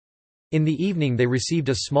noon. In the evening they received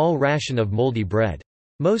a small ration of moldy bread.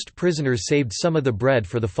 Most prisoners saved some of the bread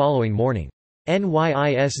for the following morning.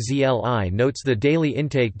 NYISZLI notes the daily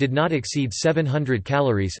intake did not exceed 700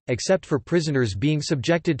 calories, except for prisoners being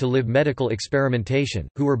subjected to live medical experimentation,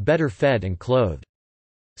 who were better fed and clothed.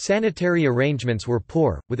 Sanitary arrangements were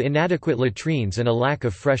poor, with inadequate latrines and a lack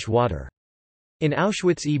of fresh water. In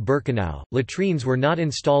Auschwitz I-Birkenau, latrines were not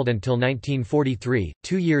installed until 1943,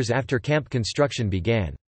 2 years after camp construction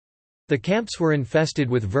began. The camps were infested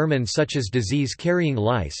with vermin such as disease-carrying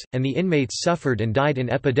lice, and the inmates suffered and died in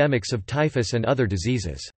epidemics of typhus and other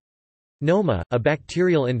diseases. Pneuma, a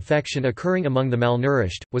bacterial infection occurring among the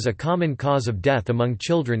malnourished, was a common cause of death among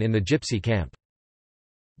children in the Gypsy camp.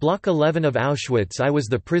 Block 11 of Auschwitz I was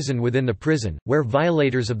the prison within the prison, where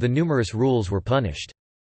violators of the numerous rules were punished.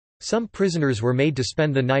 Some prisoners were made to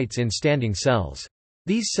spend the nights in standing cells.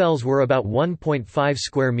 These cells were about 1.5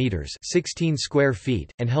 square meters, 16 square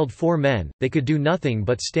feet, and held 4 men. They could do nothing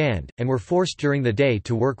but stand, and were forced during the day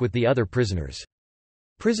to work with the other prisoners.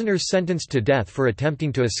 Prisoners sentenced to death for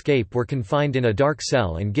attempting to escape were confined in a dark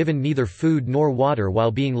cell and given neither food nor water while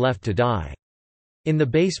being left to die. In the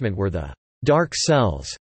basement were the dark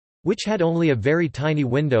cells, which had only a very tiny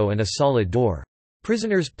window and a solid door.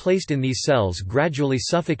 Prisoners placed in these cells gradually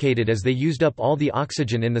suffocated as they used up all the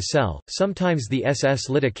oxygen in the cell. Sometimes the SS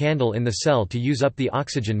lit a candle in the cell to use up the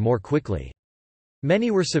oxygen more quickly.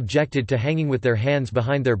 Many were subjected to hanging with their hands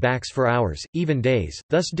behind their backs for hours, even days,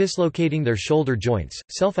 thus dislocating their shoulder joints.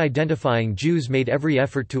 Self-identifying Jews made every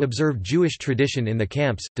effort to observe Jewish tradition in the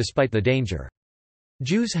camps, despite the danger.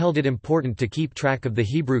 Jews held it important to keep track of the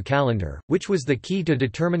Hebrew calendar, which was the key to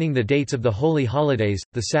determining the dates of the holy holidays,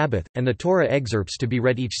 the Sabbath, and the Torah excerpts to be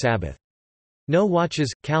read each Sabbath. No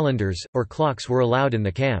watches, calendars, or clocks were allowed in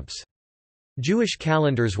the camps. Jewish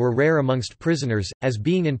calendars were rare amongst prisoners, as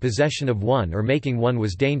being in possession of one or making one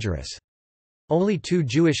was dangerous. Only 2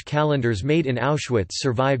 Jewish calendars made in Auschwitz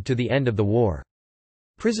survived to the end of the war.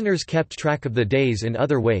 Prisoners kept track of the days in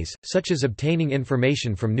other ways, such as obtaining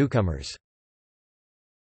information from newcomers.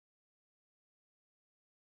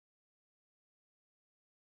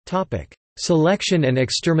 Selection and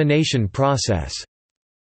extermination process.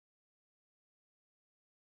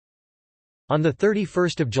 On 31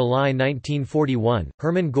 July 1941,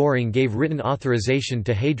 Hermann Göring gave written authorization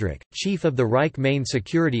to Heydrich, chief of the Reich Main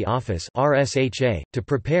Security Office (RSHA), to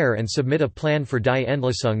prepare and submit a plan for Die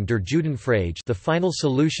Endlösung der Judenfrage, the final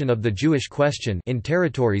solution of the Jewish question, in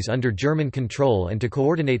territories under German control and to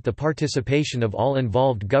coordinate the participation of all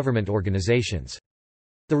involved government organizations.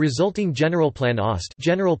 The resulting Generalplan Ost,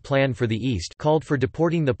 General Plan for the East, called for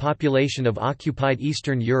deporting the population of occupied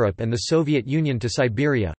Eastern Europe and the Soviet Union to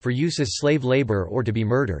Siberia, for use as slave labor or to be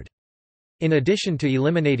murdered. In addition to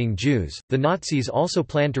eliminating Jews, the Nazis also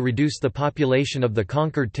planned to reduce the population of the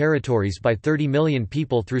conquered territories by 30 million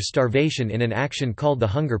people through starvation in an action called the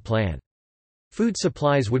Hunger Plan. Food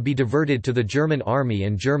supplies would be diverted to the German army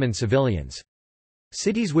and German civilians.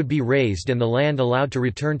 Cities would be razed and the land allowed to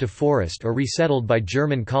return to forest or resettled by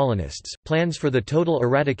German colonists. Plans for the total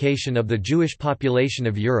eradication of the Jewish population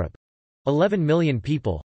of Europe, 11 million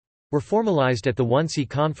people, were formalized at the Wannsee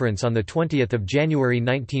Conference on 20 January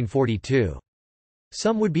 1942.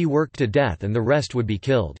 Some would be worked to death and the rest would be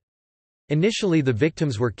killed. Initially the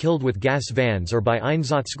victims were killed with gas vans or by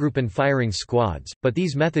Einsatzgruppen firing squads, but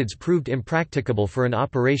these methods proved impracticable for an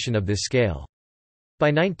operation of this scale. By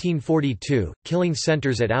 1942, killing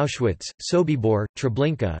centers at Auschwitz, Sobibor,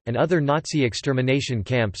 Treblinka, and other Nazi extermination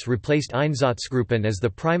camps replaced Einsatzgruppen as the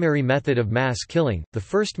primary method of mass killing. The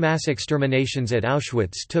first mass exterminations at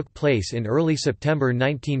Auschwitz took place in early September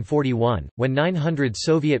 1941, when 900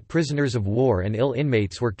 Soviet prisoners of war and ill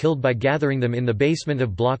inmates were killed by gathering them in the basement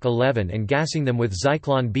of Block 11 and gassing them with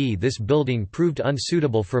Zyklon B. This building proved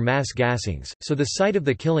unsuitable for mass gassings, so the site of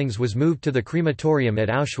the killings was moved to the crematorium at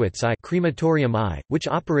Auschwitz I, Crematorium I, which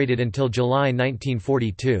operated until July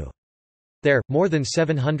 1942. There, more than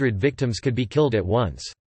 700 victims could be killed at once.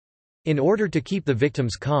 In order to keep the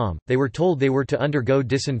victims calm, they were told they were to undergo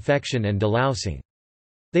disinfection and delousing.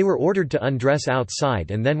 They were ordered to undress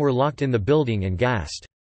outside and then were locked in the building and gassed.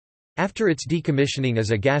 After its decommissioning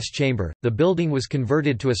as a gas chamber, the building was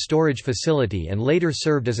converted to a storage facility and later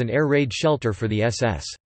served as an air raid shelter for the SS.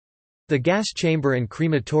 The gas chamber and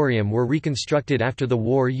crematorium were reconstructed after the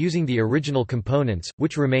war using the original components,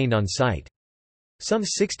 which remained on site. Some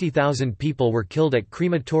 60,000 people were killed at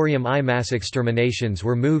Crematorium I. Mass exterminations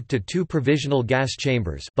were moved to two provisional gas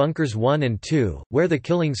chambers, Bunkers 1 and 2, where the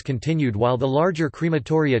killings continued while the larger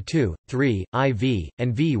crematoria 2, 3, IV,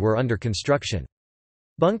 and V were under construction.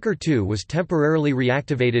 Bunker 2 was temporarily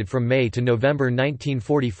reactivated from May to November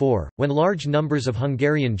 1944, when large numbers of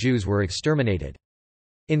Hungarian Jews were exterminated.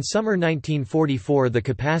 In summer 1944 the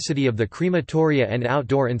capacity of the crematoria and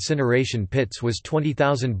outdoor incineration pits was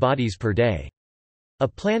 20,000 bodies per day. A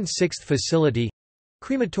planned sixth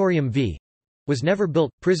facility—Crematorium V, was never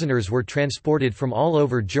built. Prisoners were transported from all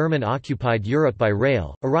over German-occupied Europe by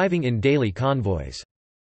rail, arriving in daily convoys.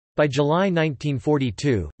 By July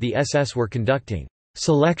 1942, the SS were conducting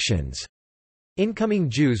selections. Incoming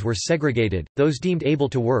Jews were segregated, those deemed able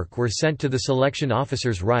to work were sent to the selection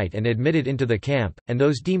officer's right and admitted into the camp, and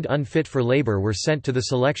those deemed unfit for labor were sent to the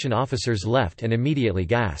selection officer's left and immediately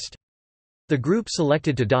gassed. The group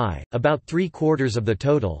selected to die, about 3/4 of the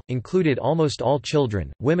total, included almost all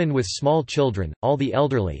children, women with small children, all the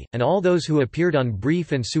elderly, and all those who appeared on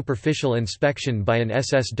brief and superficial inspection by an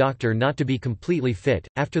SS doctor not to be completely fit.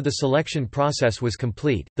 After the selection process was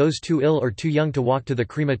complete, those too ill or too young to walk to the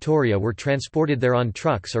crematoria were transported there on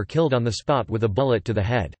trucks or killed on the spot with a bullet to the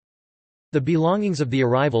head. The belongings of the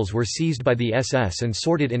arrivals were seized by the SS and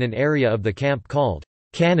sorted in an area of the camp called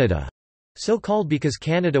Canada. So called because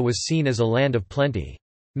Canada was seen as a land of plenty.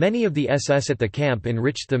 Many of the SS at the camp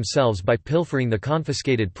enriched themselves by pilfering the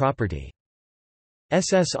confiscated property.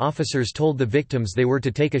 SS officers told the victims they were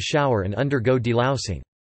to take a shower and undergo delousing.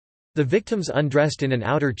 The victims undressed in an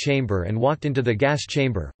outer chamber and walked into the gas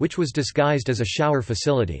chamber, which was disguised as a shower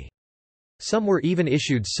facility. Some were even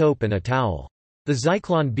issued soap and a towel. The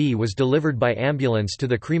Zyklon B was delivered by ambulance to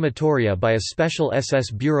the crematoria by a special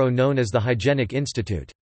SS bureau known as the Hygienic Institute.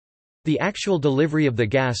 The actual delivery of the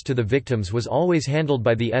gas to the victims was always handled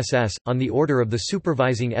by the SS, on the order of the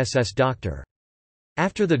supervising SS doctor.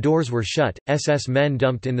 After the doors were shut, SS men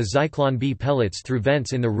dumped in the Zyklon B pellets through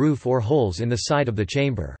vents in the roof or holes in the side of the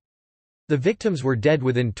chamber. The victims were dead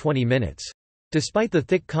within 20 minutes. Despite the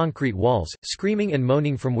thick concrete walls, screaming and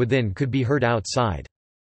moaning from within could be heard outside.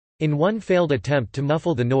 In one failed attempt to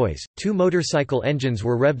muffle the noise, 2 motorcycle engines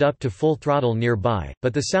were revved up to full throttle nearby,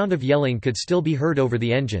 but the sound of yelling could still be heard over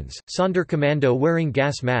the engines. Sonderkommando wearing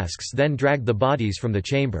gas masks then dragged the bodies from the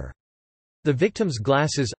chamber. The victims'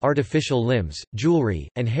 glasses, artificial limbs, jewelry,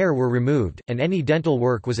 and hair were removed, and any dental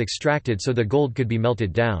work was extracted so the gold could be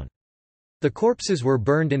melted down. The corpses were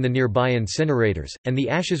burned in the nearby incinerators, and the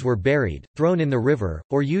ashes were buried, thrown in the river,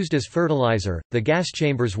 or used as fertilizer. The gas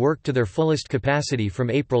chambers worked to their fullest capacity from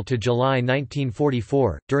April to July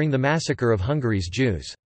 1944, during the massacre of Hungary's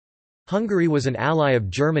Jews. Hungary was an ally of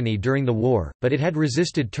Germany during the war, but it had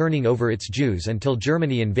resisted turning over its Jews until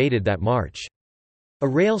Germany invaded that March. A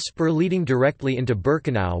rail spur leading directly into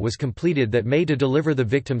Birkenau was completed that May to deliver the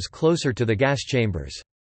victims closer to the gas chambers.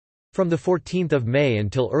 From 14 May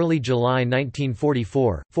until early July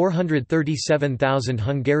 1944, 437,000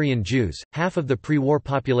 Hungarian Jews, half of the pre-war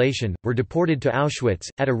population, were deported to Auschwitz,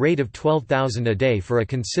 at a rate of 12,000 a day for a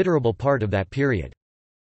considerable part of that period.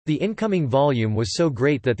 The incoming volume was so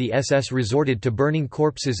great that the SS resorted to burning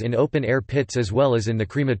corpses in open-air pits as well as in the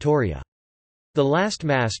crematoria. The last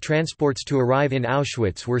mass transports to arrive in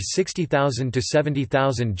Auschwitz were 60,000 to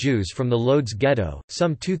 70,000 Jews from the Lodz ghetto,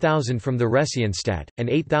 some 2,000 from the Theresienstadt, and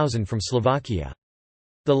 8,000 from Slovakia.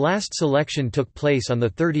 The last selection took place on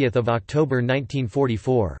 30 October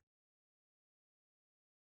 1944.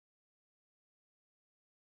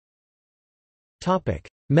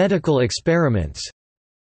 Medical experiments.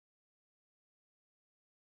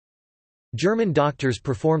 German doctors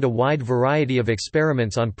performed a wide variety of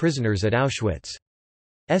experiments on prisoners at Auschwitz.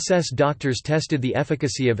 SS doctors tested the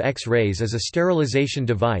efficacy of X-rays as a sterilization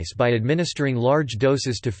device by administering large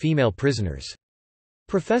doses to female prisoners.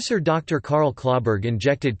 Professor Dr. Karl Klauberg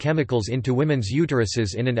injected chemicals into women's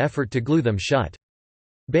uteruses in an effort to glue them shut.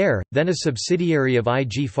 Bayer, then a subsidiary of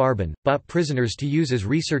IG Farben, bought prisoners to use as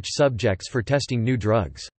research subjects for testing new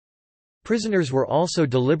drugs. Prisoners were also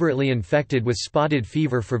deliberately infected with spotted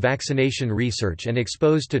fever for vaccination research and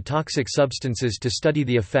exposed to toxic substances to study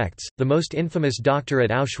the effects. The most infamous doctor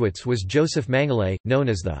at Auschwitz was Joseph Mengele, known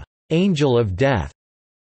as the Angel of Death.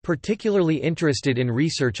 Particularly interested in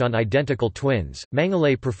research on identical twins,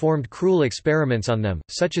 Mengele performed cruel experiments on them,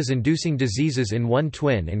 such as inducing diseases in one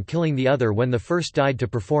twin and killing the other when the first died to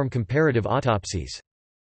perform comparative autopsies.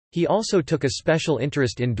 He also took a special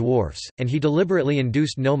interest in dwarfs, and he deliberately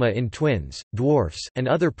induced noma in twins, dwarfs, and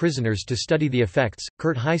other prisoners to study the effects.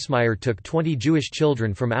 Kurt Heismeyer took 20 Jewish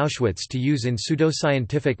children from Auschwitz to use in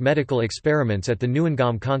pseudoscientific medical experiments at the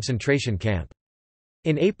Neuengamme concentration camp.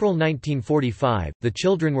 In April 1945, the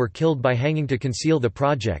children were killed by hanging to conceal the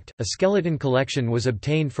project. A skeleton collection was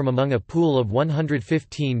obtained from among a pool of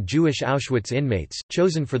 115 Jewish Auschwitz inmates,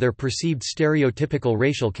 chosen for their perceived stereotypical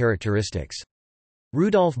racial characteristics.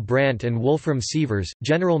 Rudolf Brandt and Wolfram Sievers,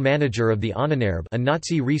 general manager of the Ahnenerbe, a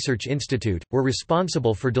Nazi research institute, were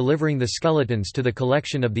responsible for delivering the skeletons to the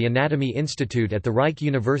collection of the Anatomy Institute at the Reich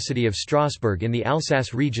University of Strasbourg in the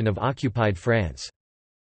Alsace region of occupied France.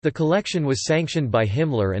 The collection was sanctioned by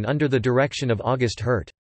Himmler and under the direction of August Hirt.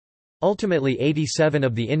 Ultimately 87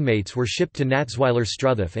 of the inmates were shipped to Natzweiler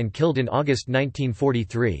Struthof and killed in August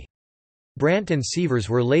 1943. Brandt and Sievers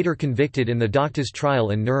were later convicted in the Doctors'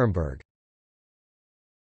 trial in Nuremberg.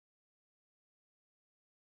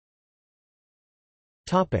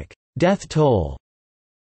 Death toll.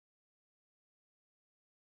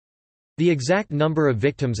 The exact number of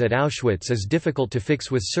victims at Auschwitz is difficult to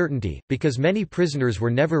fix with certainty, because many prisoners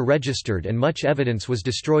were never registered and much evidence was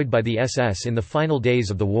destroyed by the SS in the final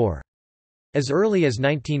days of the war. As early as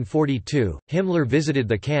 1942, Himmler visited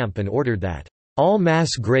the camp and ordered that all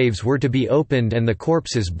mass graves were to be opened and the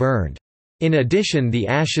corpses burned. In addition, the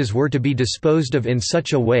ashes were to be disposed of in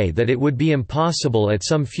such a way that it would be impossible at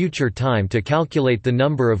some future time to calculate the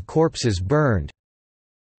number of corpses burned.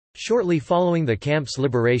 Shortly following the camp's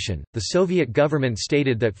liberation, the Soviet government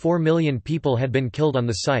stated that 4 million people had been killed on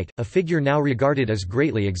the site, a figure now regarded as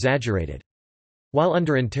greatly exaggerated. While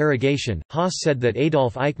under interrogation, Haas said that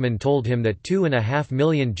Adolf Eichmann told him that 2.5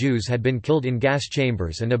 million Jews had been killed in gas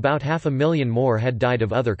chambers and about 500,000 more had died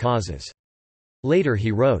of other causes. Later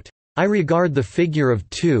he wrote, "I regard the figure of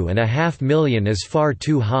 2.5 million as far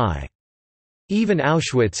too high. Even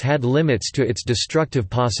Auschwitz had limits to its destructive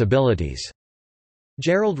possibilities."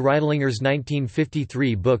 Gerald Reidlinger's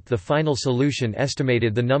 1953 book The Final Solution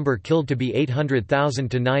estimated the number killed to be 800,000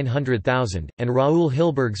 to 900,000, and Raoul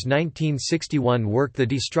Hilberg's 1961 work The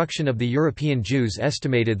Destruction of the European Jews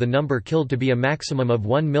estimated the number killed to be a maximum of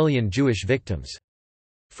 1 million Jewish victims.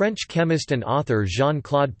 French chemist and author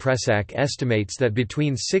Jean-Claude Pressac estimates that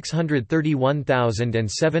between 631,000 and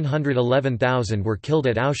 711,000 were killed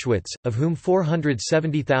at Auschwitz, of whom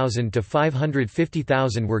 470,000 to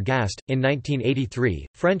 550,000 were gassed. In 1983,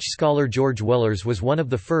 French scholar Georges Wellers was one of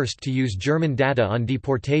the first to use German data on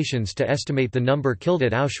deportations to estimate the number killed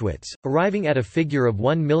at Auschwitz, arriving at a figure of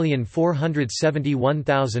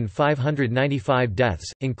 1,471,595 deaths,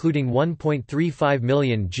 including 1.35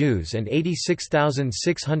 million Jews and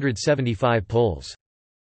 86,675 Poles.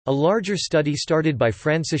 A larger study started by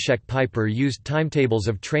Franciszek Piper used timetables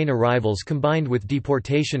of train arrivals combined with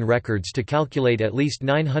deportation records to calculate at least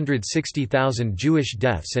 960,000 Jewish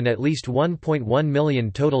deaths and at least 1.1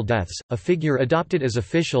 million total deaths, a figure adopted as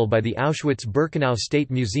official by the Auschwitz-Birkenau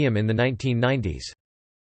State Museum in the 1990s.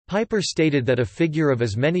 Piper stated that a figure of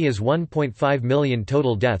as many as 1.5 million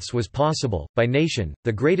total deaths was possible. By nation,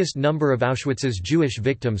 the greatest number of Auschwitz's Jewish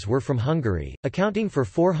victims were from Hungary, accounting for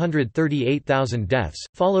 438,000 deaths,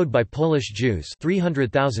 followed by Polish Jews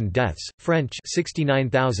 300,000 deaths, French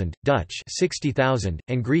 69,000, Dutch 60,000,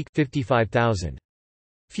 and Greek 55,000.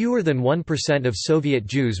 Fewer than 1% of Soviet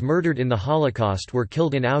Jews murdered in the Holocaust were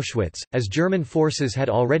killed in Auschwitz, as German forces had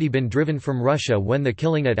already been driven from Russia when the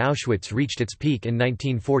killing at Auschwitz reached its peak in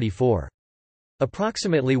 1944.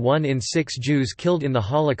 Approximately 1 in 6 Jews killed in the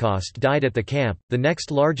Holocaust died at the camp. The next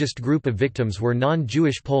largest group of victims were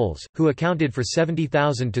non-Jewish Poles, who accounted for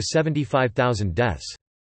 70,000 to 75,000 deaths.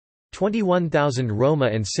 21,000 Roma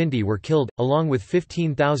and Sinti were killed, along with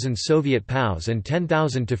 15,000 Soviet POWs and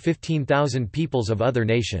 10,000 to 15,000 peoples of other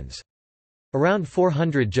nations. Around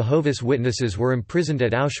 400 Jehovah's Witnesses were imprisoned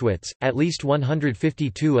at Auschwitz, at least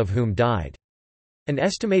 152 of whom died. An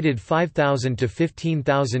estimated 5,000 to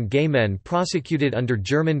 15,000 gay men prosecuted under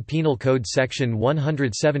German Penal Code Section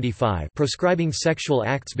 175 proscribing sexual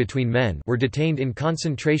acts between men were detained in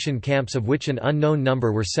concentration camps, of which an unknown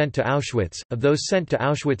number were sent to Auschwitz. Of those sent to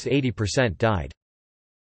Auschwitz, 80% died.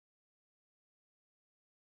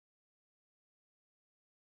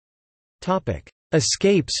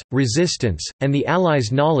 Escapes, resistance, and the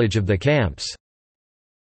Allies' knowledge of the camps.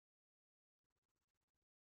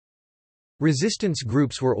 Resistance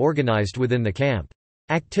groups were organized within the camp.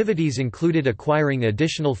 Activities included acquiring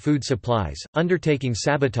additional food supplies, undertaking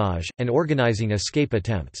sabotage, and organizing escape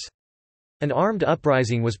attempts. An armed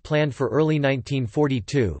uprising was planned for early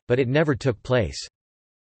 1942, but it never took place.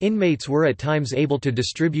 Inmates were at times able to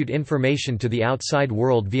distribute information to the outside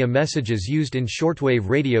world via messages used in shortwave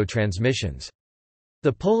radio transmissions.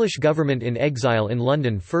 The Polish government in exile in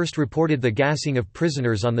London first reported the gassing of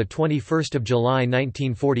prisoners on 21 July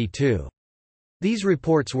 1942. These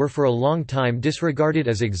reports were for a long time disregarded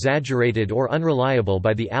as exaggerated or unreliable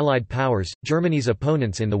by the Allied powers, Germany's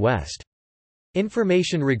opponents in the West.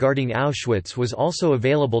 Information regarding Auschwitz was also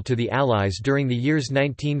available to the Allies during the years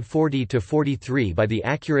 1940–43 by the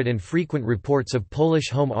accurate and frequent reports of Polish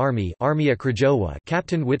Home Army Armia Krajowa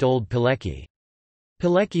Captain Witold Pilecki.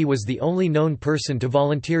 Pilecki was the only known person to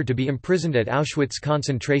volunteer to be imprisoned at Auschwitz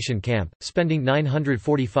concentration camp, spending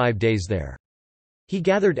 945 days there. He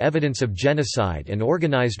gathered evidence of genocide and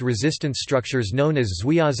organized resistance structures known as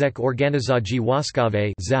Związek Organizacji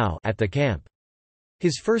Wojskowej at the camp.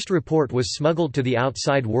 His first report was smuggled to the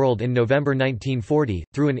outside world in November 1940,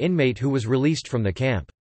 through an inmate who was released from the camp.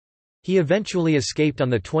 He eventually escaped on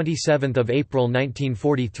 27 April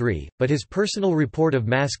 1943, but his personal report of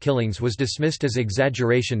mass killings was dismissed as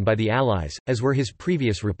exaggeration by the Allies, as were his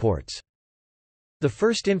previous reports. The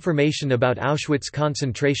first information about Auschwitz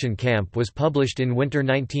concentration camp was published in winter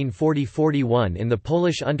 1940–41 in the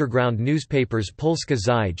Polish underground newspapers Polska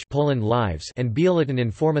Zyj Poland Lives and Biuletyn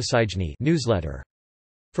Informacyjny newsletter.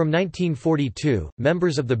 From 1942,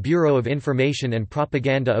 members of the Bureau of Information and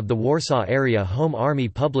Propaganda of the Warsaw Area Home Army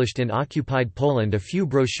published in occupied Poland a few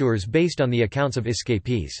brochures based on the accounts of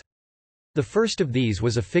escapees. The first of these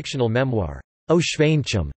was a fictional memoir,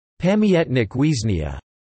 Oświęcim, Pamiętnik Więźnia,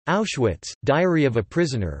 Auschwitz, Diary of a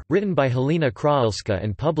Prisoner, written by Halina Kraulska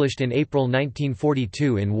and published in April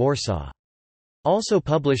 1942 in Warsaw. Also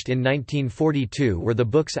published in 1942 were the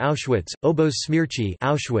books Auschwitz, Obóz Śmierci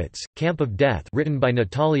Auschwitz, Camp of Death written by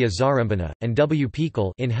Natalia Zarembina, and W.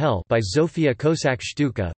 Piekel in Hell by Zofia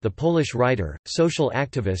Kosak-Sztuka, the Polish writer, social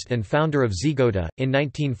activist and founder of Zgoda. In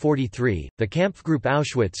 1943, the Kampfgruppe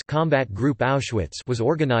Auschwitz, Combat Group Auschwitz was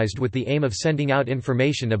organized with the aim of sending out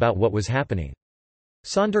information about what was happening.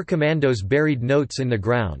 Sonderkommandos buried notes in the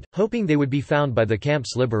ground, hoping they would be found by the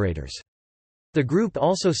camp's liberators. The group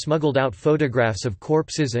also smuggled out photographs of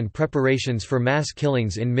corpses and preparations for mass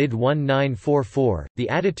killings in mid-1944. The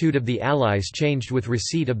attitude of the Allies changed with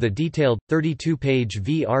receipt of the detailed, 32-page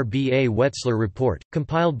VRBA Wetzlar report,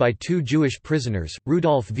 compiled by two Jewish prisoners,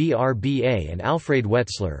 Rudolf VRBA and Alfred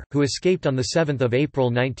Wetzlar, who escaped on 7 April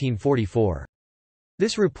 1944.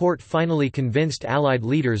 This report finally convinced Allied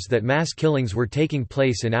leaders that mass killings were taking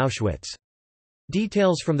place in Auschwitz.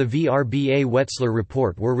 Details from the VRBA Wetzlar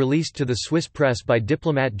report were released to the Swiss press by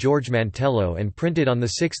diplomat George Mantello and printed on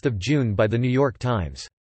 6 June by The New York Times.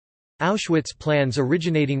 Auschwitz plans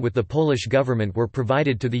originating with the Polish government were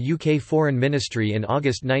provided to the UK Foreign Ministry in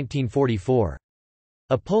August 1944.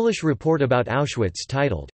 A Polish report about Auschwitz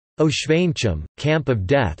titled, Oświęcim, Camp of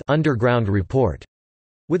Death Underground Report,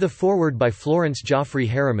 with a foreword by Florence Joffrey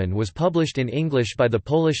Harriman was published in English by the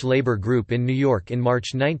Polish Labour Group in New York in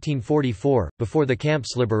March 1944, before the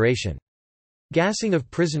camp's liberation. Gassing of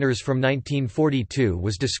prisoners from 1942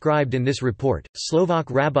 was described in this report. Slovak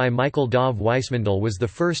Rabbi Michael Dov Weissmandl was the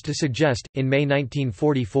first to suggest, in May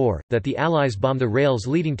 1944, that the Allies bomb the rails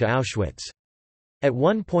leading to Auschwitz. At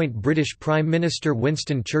one point British Prime Minister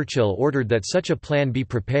Winston Churchill ordered that such a plan be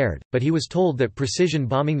prepared, but he was told that precision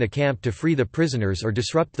bombing the camp to free the prisoners or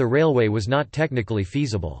disrupt the railway was not technically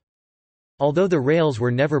feasible. Although the rails were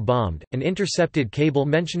never bombed, an intercepted cable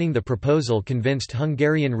mentioning the proposal convinced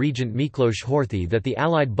Hungarian regent Miklos Horthy that the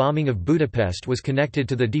Allied bombing of Budapest was connected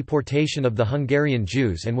to the deportation of the Hungarian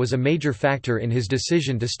Jews and was a major factor in his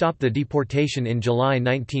decision to stop the deportation in July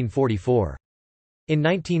 1944. In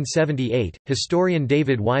 1978, historian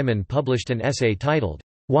David Wyman published an essay titled,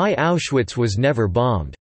 "Why Auschwitz Was Never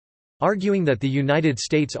Bombed?" arguing that the United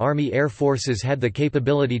States Army Air Forces had the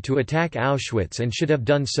capability to attack Auschwitz and should have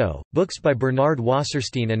done so. Books by Bernard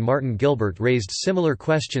Wasserstein and Martin Gilbert raised similar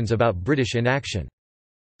questions about British inaction.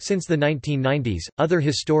 Since the 1990s, other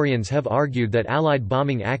historians have argued that Allied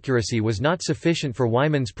bombing accuracy was not sufficient for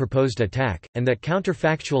Wyman's proposed attack, and that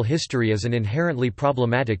counterfactual history is an inherently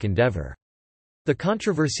problematic endeavor. The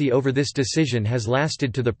controversy over this decision has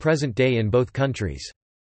lasted to the present day in both countries.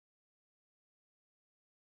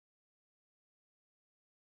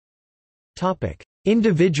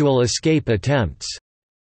 Individual escape attempts.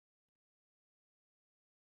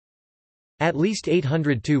 At least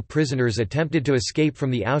 802 prisoners attempted to escape from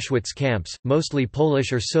the Auschwitz camps, mostly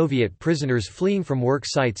Polish or Soviet prisoners fleeing from work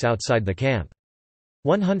sites outside the camp.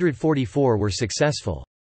 144 were successful.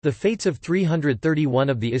 The fates of 331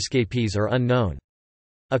 of the escapees are unknown.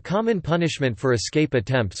 A common punishment for escape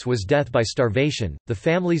attempts was death by starvation. The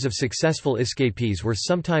families of successful escapees were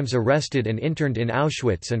sometimes arrested and interned in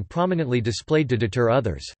Auschwitz and prominently displayed to deter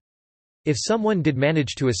others. If someone did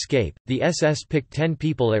manage to escape, the SS picked 10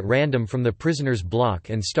 people at random from the prisoners'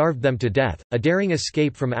 block and starved them to death. A daring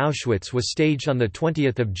escape from Auschwitz was staged on 20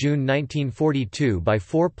 June 1942 by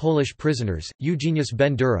 4 Polish prisoners, Eugeniusz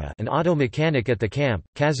Bendura, an auto mechanic at the camp,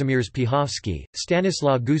 Kazimierz Piechowski,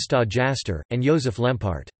 Stanislaw Gustaw Jaster, and Józef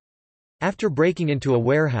Lempart. After breaking into a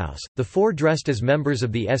warehouse, the 4 dressed as members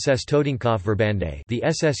of the SS Totenkopfverbände, the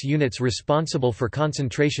SS units responsible for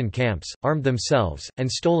concentration camps, armed themselves, and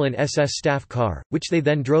stole an SS staff car, which they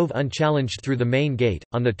then drove unchallenged through the main gate.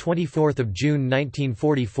 On 24 June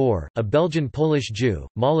 1944, a Belgian-Polish Jew,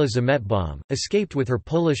 Mala Zametbaum, escaped with her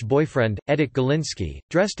Polish boyfriend, Edek Galiński,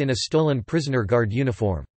 dressed in a stolen prisoner guard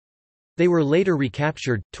uniform. They were later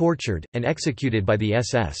recaptured, tortured, and executed by the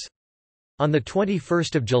SS. On 21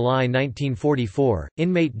 July 1944,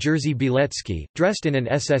 inmate Jerzy Bielecki, dressed in an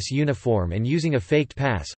SS uniform and using a faked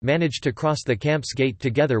pass, managed to cross the camp's gate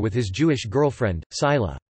together with his Jewish girlfriend,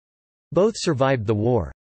 Sila. Both survived the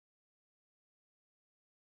war.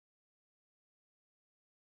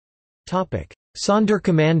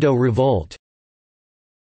 Sonderkommando revolt.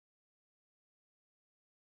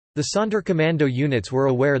 The Sonderkommando units were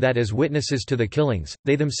aware that as witnesses to the killings,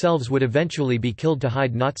 they themselves would eventually be killed to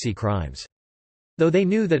hide Nazi crimes. Though they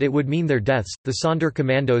knew that it would mean their deaths, the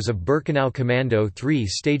Sonderkommandos of Birkenau Kommando III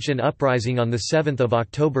staged an uprising on 7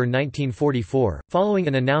 October 1944, following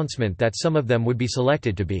an announcement that some of them would be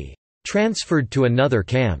selected to be transferred to another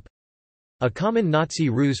camp, a common Nazi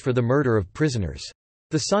ruse for the murder of prisoners.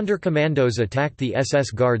 The Sonderkommandos attacked the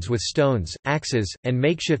SS guards with stones, axes, and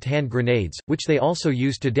makeshift hand grenades, which they also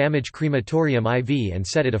used to damage crematorium IV and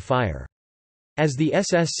set it afire. As the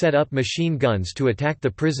SS set up machine guns to attack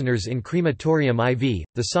the prisoners in crematorium IV,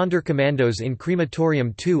 the Sonderkommandos in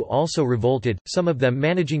crematorium II also revolted, some of them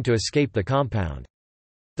managing to escape the compound.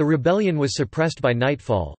 The rebellion was suppressed by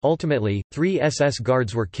nightfall. Ultimately, 3 SS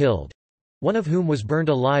guards were killed, one of whom was burned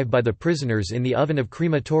alive by the prisoners in the oven of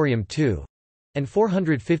crematorium II. And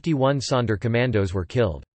 451 Sonderkommandos were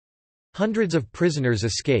killed. Hundreds of prisoners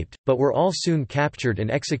escaped, but were all soon captured and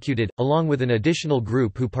executed, along with an additional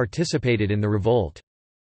group who participated in the revolt.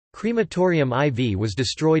 Crematorium IV was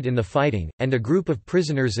destroyed in the fighting, and a group of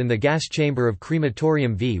prisoners in the gas chamber of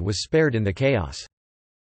crematorium V was spared in the chaos.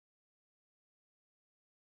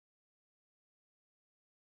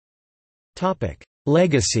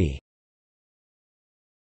 Legacy.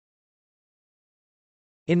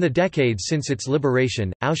 In the decades since its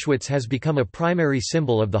liberation, Auschwitz has become a primary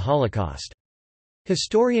symbol of the Holocaust.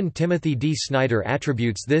 Historian Timothy D. Snyder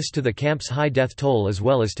attributes this to the camp's high death toll as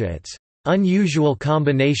well as to its unusual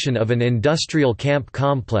combination of an industrial camp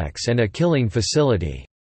complex and a killing facility,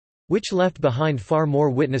 which left behind far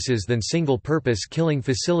more witnesses than single-purpose killing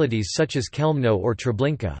facilities such as Chełmno or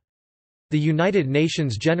Treblinka. The United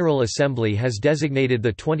Nations General Assembly has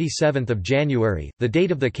designated 27 January, the date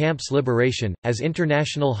of the camp's liberation, as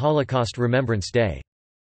International Holocaust Remembrance Day.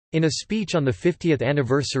 In a speech on the 50th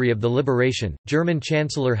anniversary of the liberation, German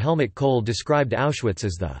Chancellor Helmut Kohl described Auschwitz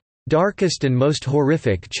as the darkest and most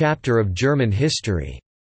horrific chapter of German history.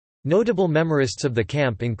 Notable memorists of the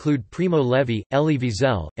camp include Primo Levi, Elie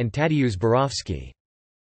Wiesel, and Tadeusz Borowski.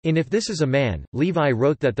 In If This Is a Man, Levi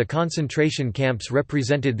wrote that the concentration camps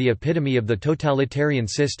represented the epitome of the totalitarian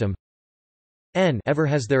system. Ever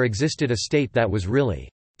has there existed a state that was really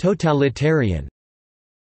Totalitarian.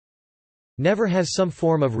 Never has some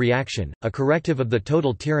form of reaction, a corrective of the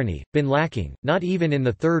total tyranny, been lacking, not even in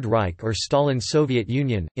the Third Reich or Stalin's Soviet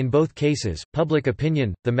Union. In both cases, public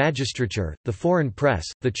opinion, the magistrature, the foreign press,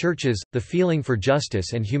 the churches, the feeling for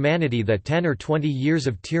justice and humanity that 10 or 20 years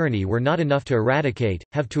of tyranny were not enough to eradicate,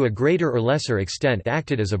 have to a greater or lesser extent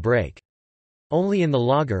acted as a brake. Only in the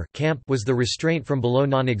lager camp was the restraint from below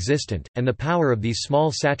non-existent, and the power of these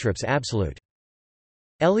small satraps absolute.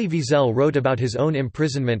 Elie Wiesel wrote about his own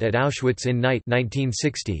imprisonment at Auschwitz in Night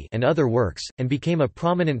 1960 and other works, and became a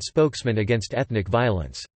prominent spokesman against ethnic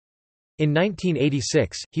violence. In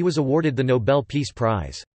 1986, he was awarded the Nobel Peace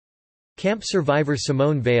Prize. Camp survivor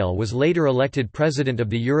Simone Weil was later elected President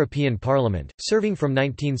of the European Parliament, serving from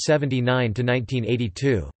 1979 to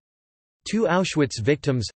 1982. Two Auschwitz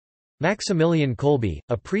victims, Maximilian Kolbe,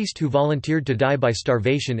 a priest who volunteered to die by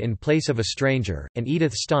starvation in place of a stranger, and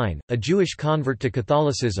Edith Stein, a Jewish convert to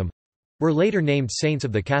Catholicism, were later named saints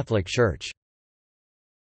of the Catholic Church.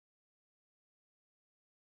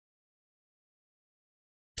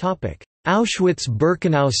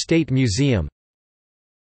 Auschwitz-Birkenau State Museum.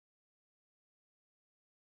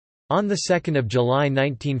 On 2 July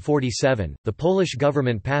 1947, the Polish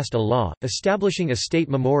government passed a law, establishing a state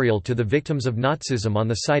memorial to the victims of Nazism on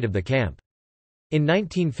the site of the camp. In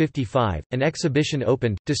 1955, an exhibition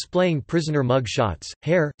opened, displaying prisoner mug shots,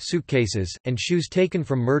 hair, suitcases, and shoes taken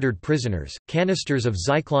from murdered prisoners, canisters of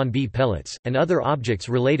Zyklon B pellets, and other objects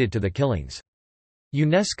related to the killings.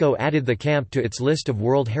 UNESCO added the camp to its list of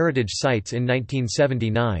World Heritage Sites in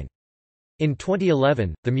 1979. In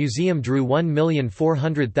 2011, the museum drew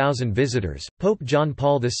 1,400,000 visitors. Pope John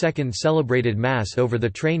Paul II celebrated Mass over the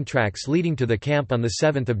train tracks leading to the camp on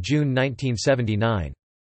 7 June 1979.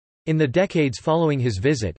 In the decades following his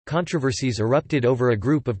visit, controversies erupted over a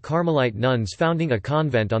group of Carmelite nuns founding a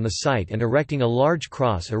convent on the site and erecting a large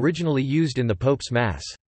cross originally used in the Pope's Mass.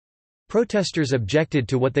 Protesters objected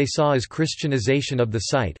to what they saw as Christianization of the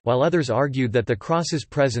site, while others argued that the cross's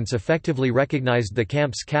presence effectively recognized the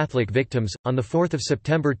camp's Catholic victims. On 4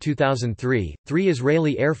 September 2003, 3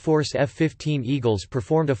 Israeli Air Force F-15 Eagles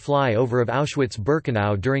performed a fly-over of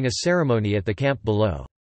Auschwitz-Birkenau during a ceremony at the camp below.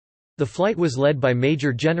 The flight was led by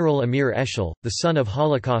Major General Amir Eshel, the son of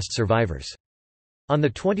Holocaust survivors. On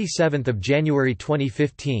 27 January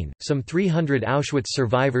 2015, some 300 Auschwitz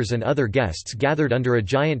survivors and other guests gathered under a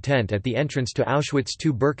giant tent at the entrance to Auschwitz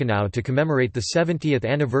II-Birkenau to commemorate the 70th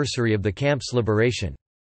anniversary of the camp's liberation.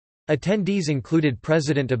 Attendees included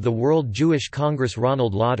President of the World Jewish Congress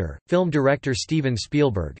Ronald Lauder, film director Steven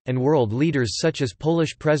Spielberg, and world leaders such as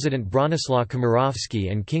Polish President Bronislaw Komorowski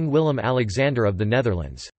and King Willem-Alexander of the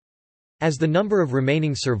Netherlands. As the number of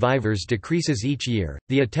remaining survivors decreases each year,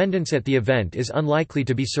 the attendance at the event is unlikely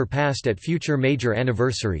to be surpassed at future major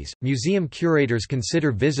anniversaries. Museum curators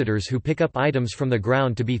consider visitors who pick up items from the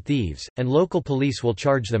ground to be thieves, and local police will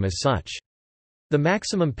charge them as such. The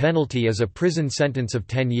maximum penalty is a prison sentence of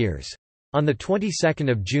 10 years. On the 22nd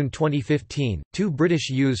of June 2015, 2 British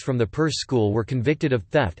youths from the Perse School were convicted of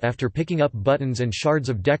theft after picking up buttons and shards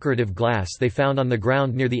of decorative glass they found on the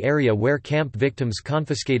ground near the area where camp victims'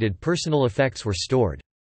 confiscated personal effects were stored.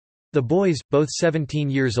 The boys, both 17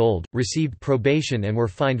 years old, received probation and were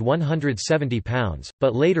fined £170,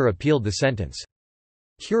 but later appealed the sentence.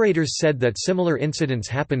 Curators said that similar incidents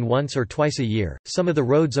happen once or twice a year. Some of the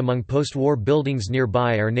roads among post-war buildings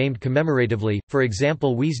nearby are named commemoratively, for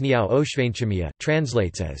example Wiesniau Oświęcimia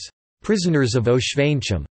translates as, "prisoners of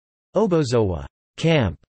Oświęcim", Obozowa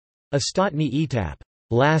camp, Ostatni etap,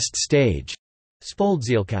 last stage,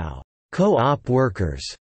 Spółdzielka co-op workers,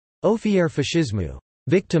 Ofiar faszyzmu,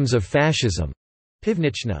 victims of fascism,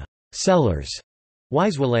 Piwniczna cellars,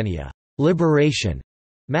 Wyzwolenia liberation,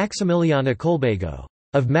 Maximiliana Kolbego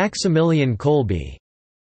of Maximilian Kolbe,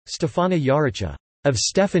 Stefana Jaricha of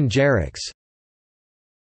Stefan Jarix.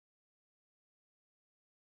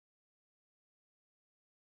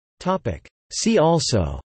 Topic. See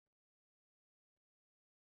also.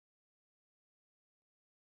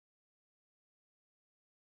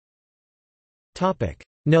 Topic.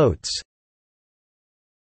 Notes.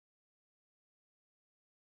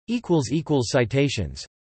 Citations